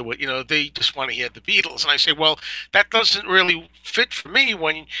listen to it, they just want to hear the Beatles. And I say, well, that doesn't really fit for me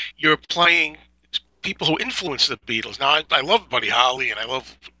when you're playing people who influenced the Beatles. Now, I love Buddy Holly and I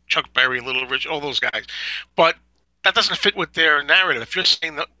love Chuck Berry and Little Rich, all those guys, but that doesn't fit with their narrative. If you're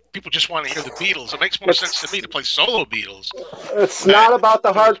saying that people just want to hear the Beatles, it makes more sense to me to play solo Beatles. It's not about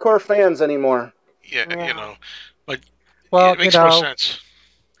the hardcore fans anymore. Yeah, but well, it makes more sense.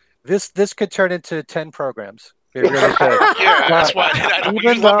 This could turn into 10 programs. It really could. Yeah, that's why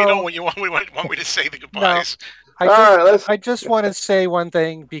you let me know when you want me to say the goodbyes. No, I just want to say one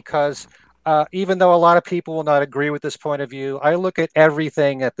thing, because even though a lot of people will not agree with this point of view, I look at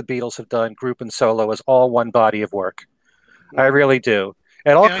everything that the Beatles have done, group and solo, as all one body of work. I really do.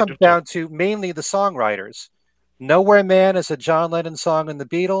 It all comes down to mainly the songwriters. Nowhere Man is a John Lennon song in the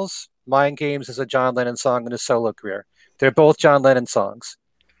Beatles. Mind Games is a John Lennon song in his solo career. They're both John Lennon songs.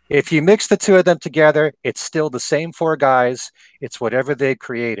 If you mix the two of them together, it's still the same 4 guys. It's whatever they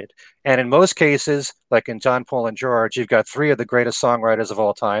created. And in most cases, like in John, Paul, and George, you've got 3 of the greatest songwriters of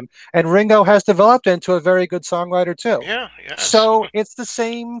all time. And Ringo has developed into a very good songwriter too. Yeah. So it's the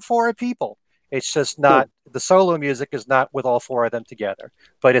same 4 people. It's just not, the solo music is not with all 4 of them together.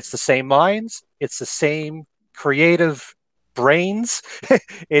 But it's the same minds. It's the same creative brains.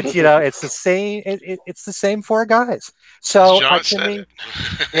 It's it's the same. It's the same 4 guys. So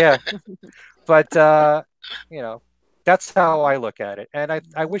yeah. But that's how I look at it, and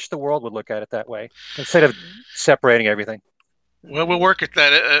I wish the world would look at it that way instead of separating everything. Well, we'll work at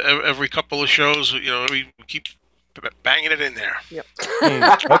that every couple of shows. We keep banging it in there. Yep.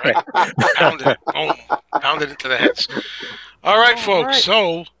 Okay. Pound it into the heads. All right, folks.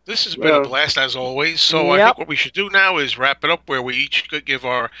 So this has been a blast as always. So I think what we should do now is wrap it up, where we each could give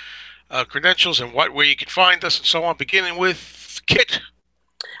our credentials and where you can find us and so on, beginning with Kit.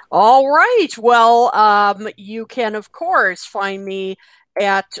 All right. Well, you can, of course, find me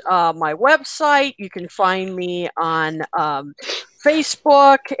at my website. You can find me on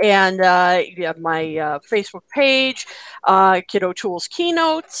Facebook and you have my Facebook page, Kit O'Toole's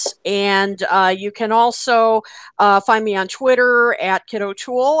Keynotes. And you can also find me on Twitter at Kit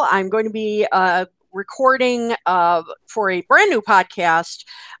O'Toole. I'm going to be recording for a brand new podcast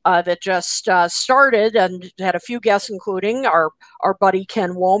that just started and had a few guests, including our buddy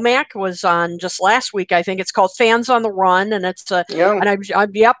Ken Womack was on just last week. I think it's called Fans on the Run, and it's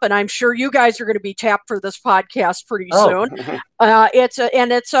and I'm sure you guys are going to be tapped for this podcast pretty soon. It's a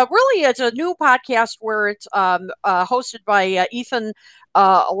new podcast where it's hosted by Ethan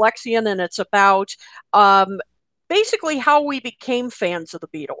Alexian, and it's about basically how we became fans of the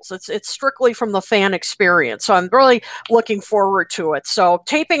Beatles. It's strictly from the fan experience. So I'm really looking forward to it. So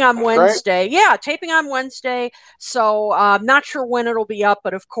taping on Wednesday. Right. Yeah, taping on Wednesday. So I'm not sure when it'll be up,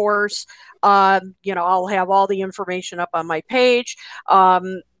 but of course, I'll have all the information up on my page.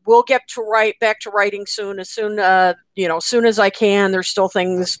 We'll get back to writing soon as soon as I can. There's still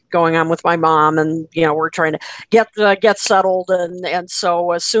things going on with my mom, and we're trying to get settled, and so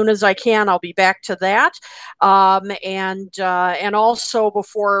as soon as I can, I'll be back to that. And also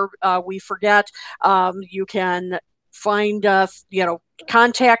before we forget, you can find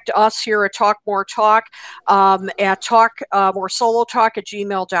contact us here at Talk More Talk at More Solo Talk at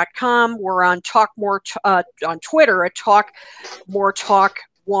gmail.com. We're on on Twitter at Talk More Talk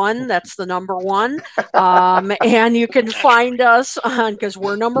 1. That's the number 1. And you can find us on, because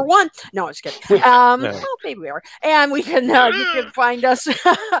we're number 1. No, I was kidding. Well, maybe we are. And we can you can find us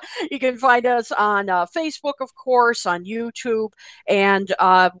you can find us on Facebook, of course, on YouTube, and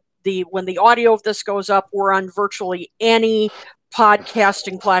when the audio of this goes up, we're on virtually any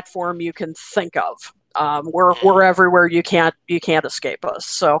podcasting platform you can think of. We're everywhere. You can't escape us.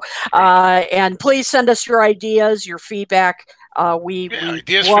 So and please send us your ideas, your feedback. We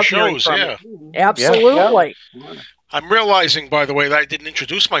ideas for shows. Yeah, absolutely. Yeah. I'm realizing, by the way, that I didn't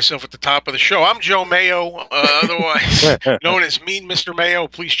introduce myself at the top of the show. I'm Joe Mayo, otherwise known as Mean Mr. Mayo.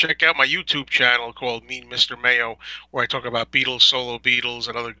 Please check out my YouTube channel called Mean Mr. Mayo, where I talk about Beatles, solo Beatles,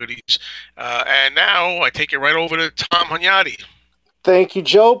 and other goodies. And now I take it right over to Tom Hunyadi. Thank you,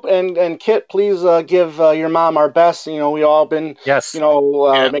 Joe. And Kit, please give your mom our best. We all been,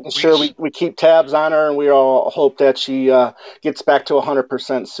 making sure we keep tabs on her, and we all hope that she gets back to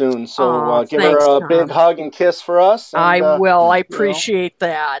 100% soon. So give her a big hug and kiss for us. And, I will. I appreciate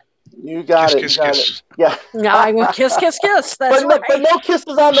that. You got it. Kiss. It. Yeah. I will kiss. That's right. But no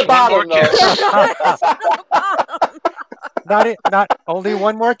kisses on the bottom, though. Not only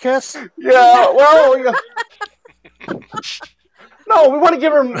one more kiss? Yeah. Well. Yeah. No, we want to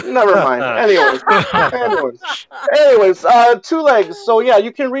give her. Never mind. Anyways, Two Legs. So yeah,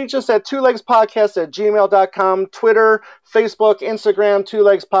 you can reach us at twolegspodcast@gmail.com, Twitter, Facebook, Instagram, Two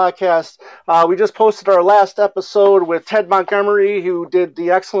Legs Podcast. We just posted our last episode with Ted Montgomery, who did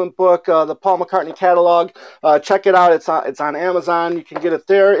the excellent book, the Paul McCartney Catalog. Check it out. It's on Amazon. You can get it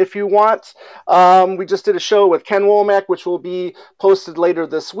there if you want. We just did a show with Ken Womack, which will be posted later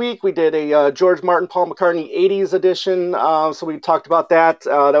this week. We did a George Martin, Paul McCartney 80s edition. So we talked about that.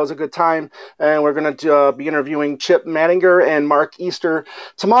 That was a good time. And we're going to be interviewing Chip Mattinger and Mark Easter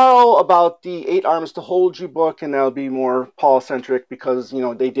tomorrow about the 8 Arms to Hold You book, and that'll be more Paul-centric because,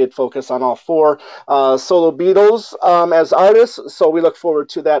 they did focus on all 4 solo Beatles as artists. So we look forward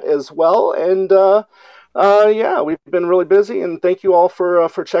to that as well. And we've been really busy, and thank you all for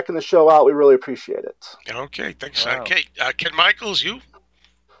checking the show out. We really appreciate it. Okay, thanks. Wow. Okay, Ken Michaels, you?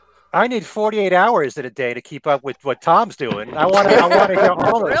 I need 48 hours in a day to keep up with what Tom's doing. I want to hear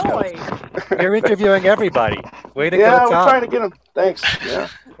all this. Really? You're interviewing everybody. Way to go, Tom. Yeah, we're trying to get him. Thanks. Yeah.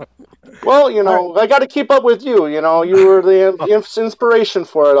 Well, I got to keep up with you. You were the inspiration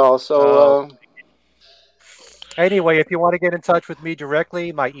for it all. So. Anyway, if you want to get in touch with me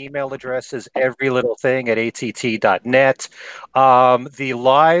directly, my email address is everylittlething@att.net. The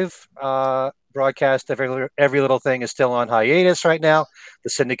live broadcast of Every Little Thing is still on hiatus right now. The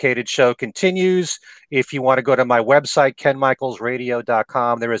syndicated show continues. If you want to go to my website,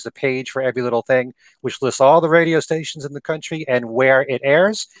 kenmichaelsradio.com, there is a page for Every Little Thing, which lists all the radio stations in the country and where it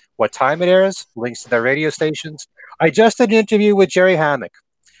airs, what time it airs, links to their radio stations. I just did an interview with Jerry Hammack.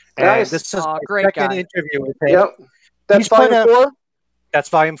 Nice. And this is my great second guy. interview with him. Yep. That's volume 4? That's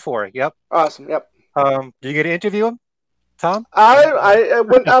volume 4, yep. Awesome, yep. Do you get to interview him, Tom? I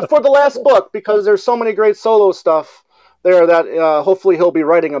went for the last book because there's so many great solo stuff there that hopefully he'll be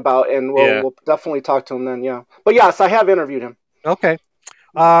writing about, and we'll definitely talk to him then, yeah. But yes, I have interviewed him. Okay.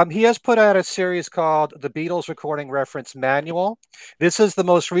 He has put out a series called The Beatles Recording Reference Manual. This is the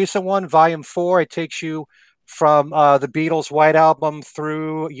most recent one, Volume 4. It takes you from the Beatles' White Album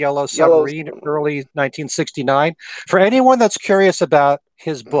through Yellow Submarine, early 1969. For anyone that's curious about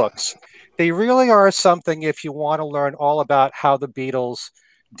his books, they really are something if you want to learn all about how the Beatles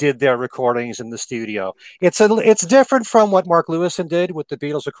did their recordings in the studio. It's different from what Mark Lewison did with the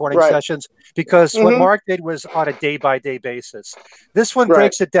Beatles recording sessions, because what Mark did was on a day-by-day basis. This one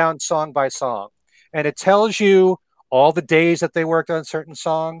breaks it down song by song, and it tells you all the days that they worked on certain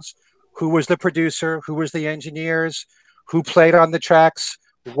songs, who was the producer, who was the engineers, who played on the tracks,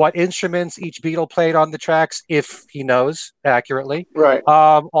 what instruments each Beatle played on the tracks, if he knows accurately.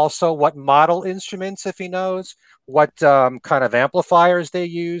 Also, what model instruments, if he knows, what kind of amplifiers they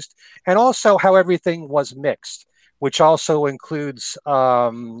used, and also how everything was mixed, which also includes,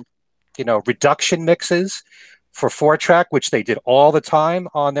 reduction mixes for 4-track, which they did all the time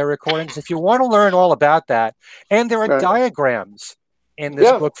on their recordings. If you want to learn all about that, and there are diagrams in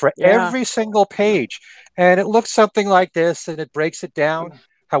this book for every single page, and it looks something like this, and it breaks it down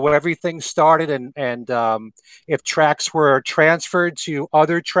how everything started, and if tracks were transferred to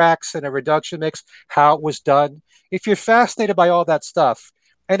other tracks in a reduction mix, how it was done. If you're fascinated by all that stuff,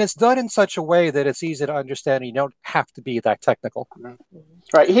 and it's done in such a way that it's easy to understand, you don't have to be that technical.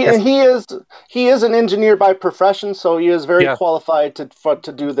 Right. He is an engineer by profession, so he is very qualified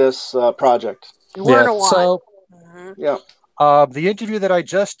to do this project. So the interview that I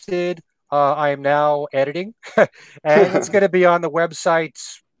just did, I am now editing, and it's going to be on the website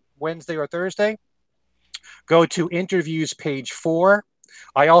Wednesday or Thursday. Go to interviews page 4.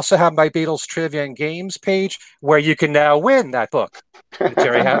 I also have my Beatles trivia and games page, where you can now win that book, the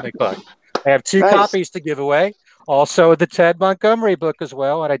Jerry Hatlick book. I have 2 copies to give away. Also, the Ted Montgomery book as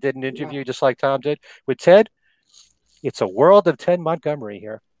well, and I did an interview just like Tom did with Ted. It's a world of Ted Montgomery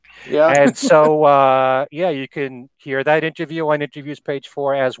here. And so, you can hear that interview on interviews page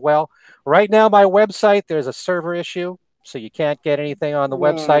 4 as well. Right now, my website, there's a server issue, so you can't get anything on the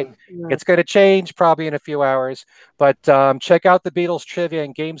website. It's going to change probably in a few hours, but check out the Beatles trivia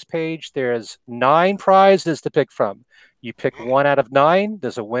and games page. There's 9 prizes to pick from. You pick 1 out of 9.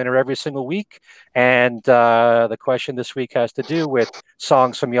 There's a winner every single week, and the question this week has to do with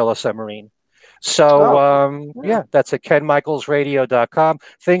songs from Yellow Submarine. So, that's at KenMichaelsRadio.com.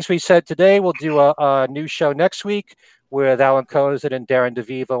 Things we said today, we'll do a new show next week with Alan Kozin and Darren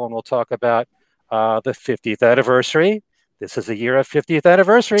DeVivo, and we'll talk about the 50th anniversary. This is a year of 50th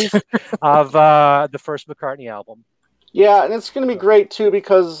anniversaries of the first McCartney album. Yeah, and it's going to be great, too,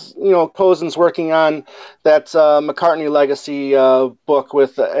 because, Cozin's working on that McCartney Legacy book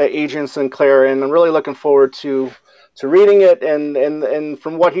with Adrian Sinclair, and I'm really looking forward to reading it, and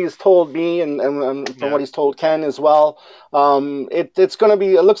from what he's told me and from what he's told Ken as well, it's going to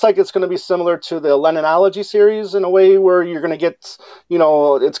be, it looks like it's going to be similar to the Lennonology series in a way where you're going to get,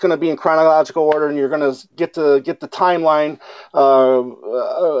 it's going to be in chronological order, and you're going to get the timeline,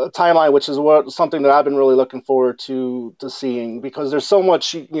 which is something that I've been really looking forward to seeing, because there's so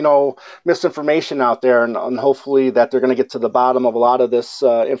much, misinformation out there, and hopefully that they're going to get to the bottom of a lot of this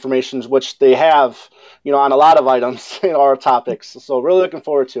information, which they have, on a lot of items in our topics. So really looking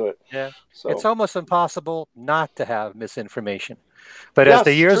forward to it. Yeah. So it's almost impossible not to have misinformation. But as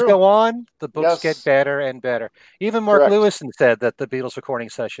the years go on, the books get better and better. Even Mark Lewison said that the Beatles recording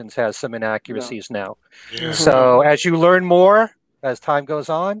sessions has some inaccuracies now. Yeah. So as you learn more, as time goes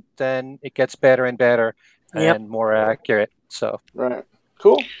on, then it gets better and better and more accurate. So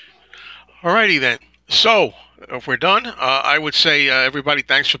Cool. All righty then. So if we're done, I would say everybody,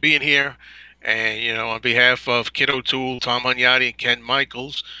 thanks for being here. And, on behalf of Kid O'Toole, Tom Hunyadi, and Ken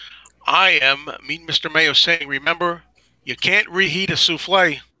Michaels, I am Mean Mr. Mayo saying, remember, you can't reheat a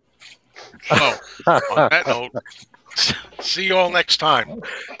souffle. So, on that note, see you all next time.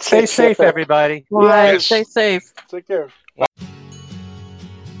 Stay safe, everybody. Right. Yes. Stay safe. Take care.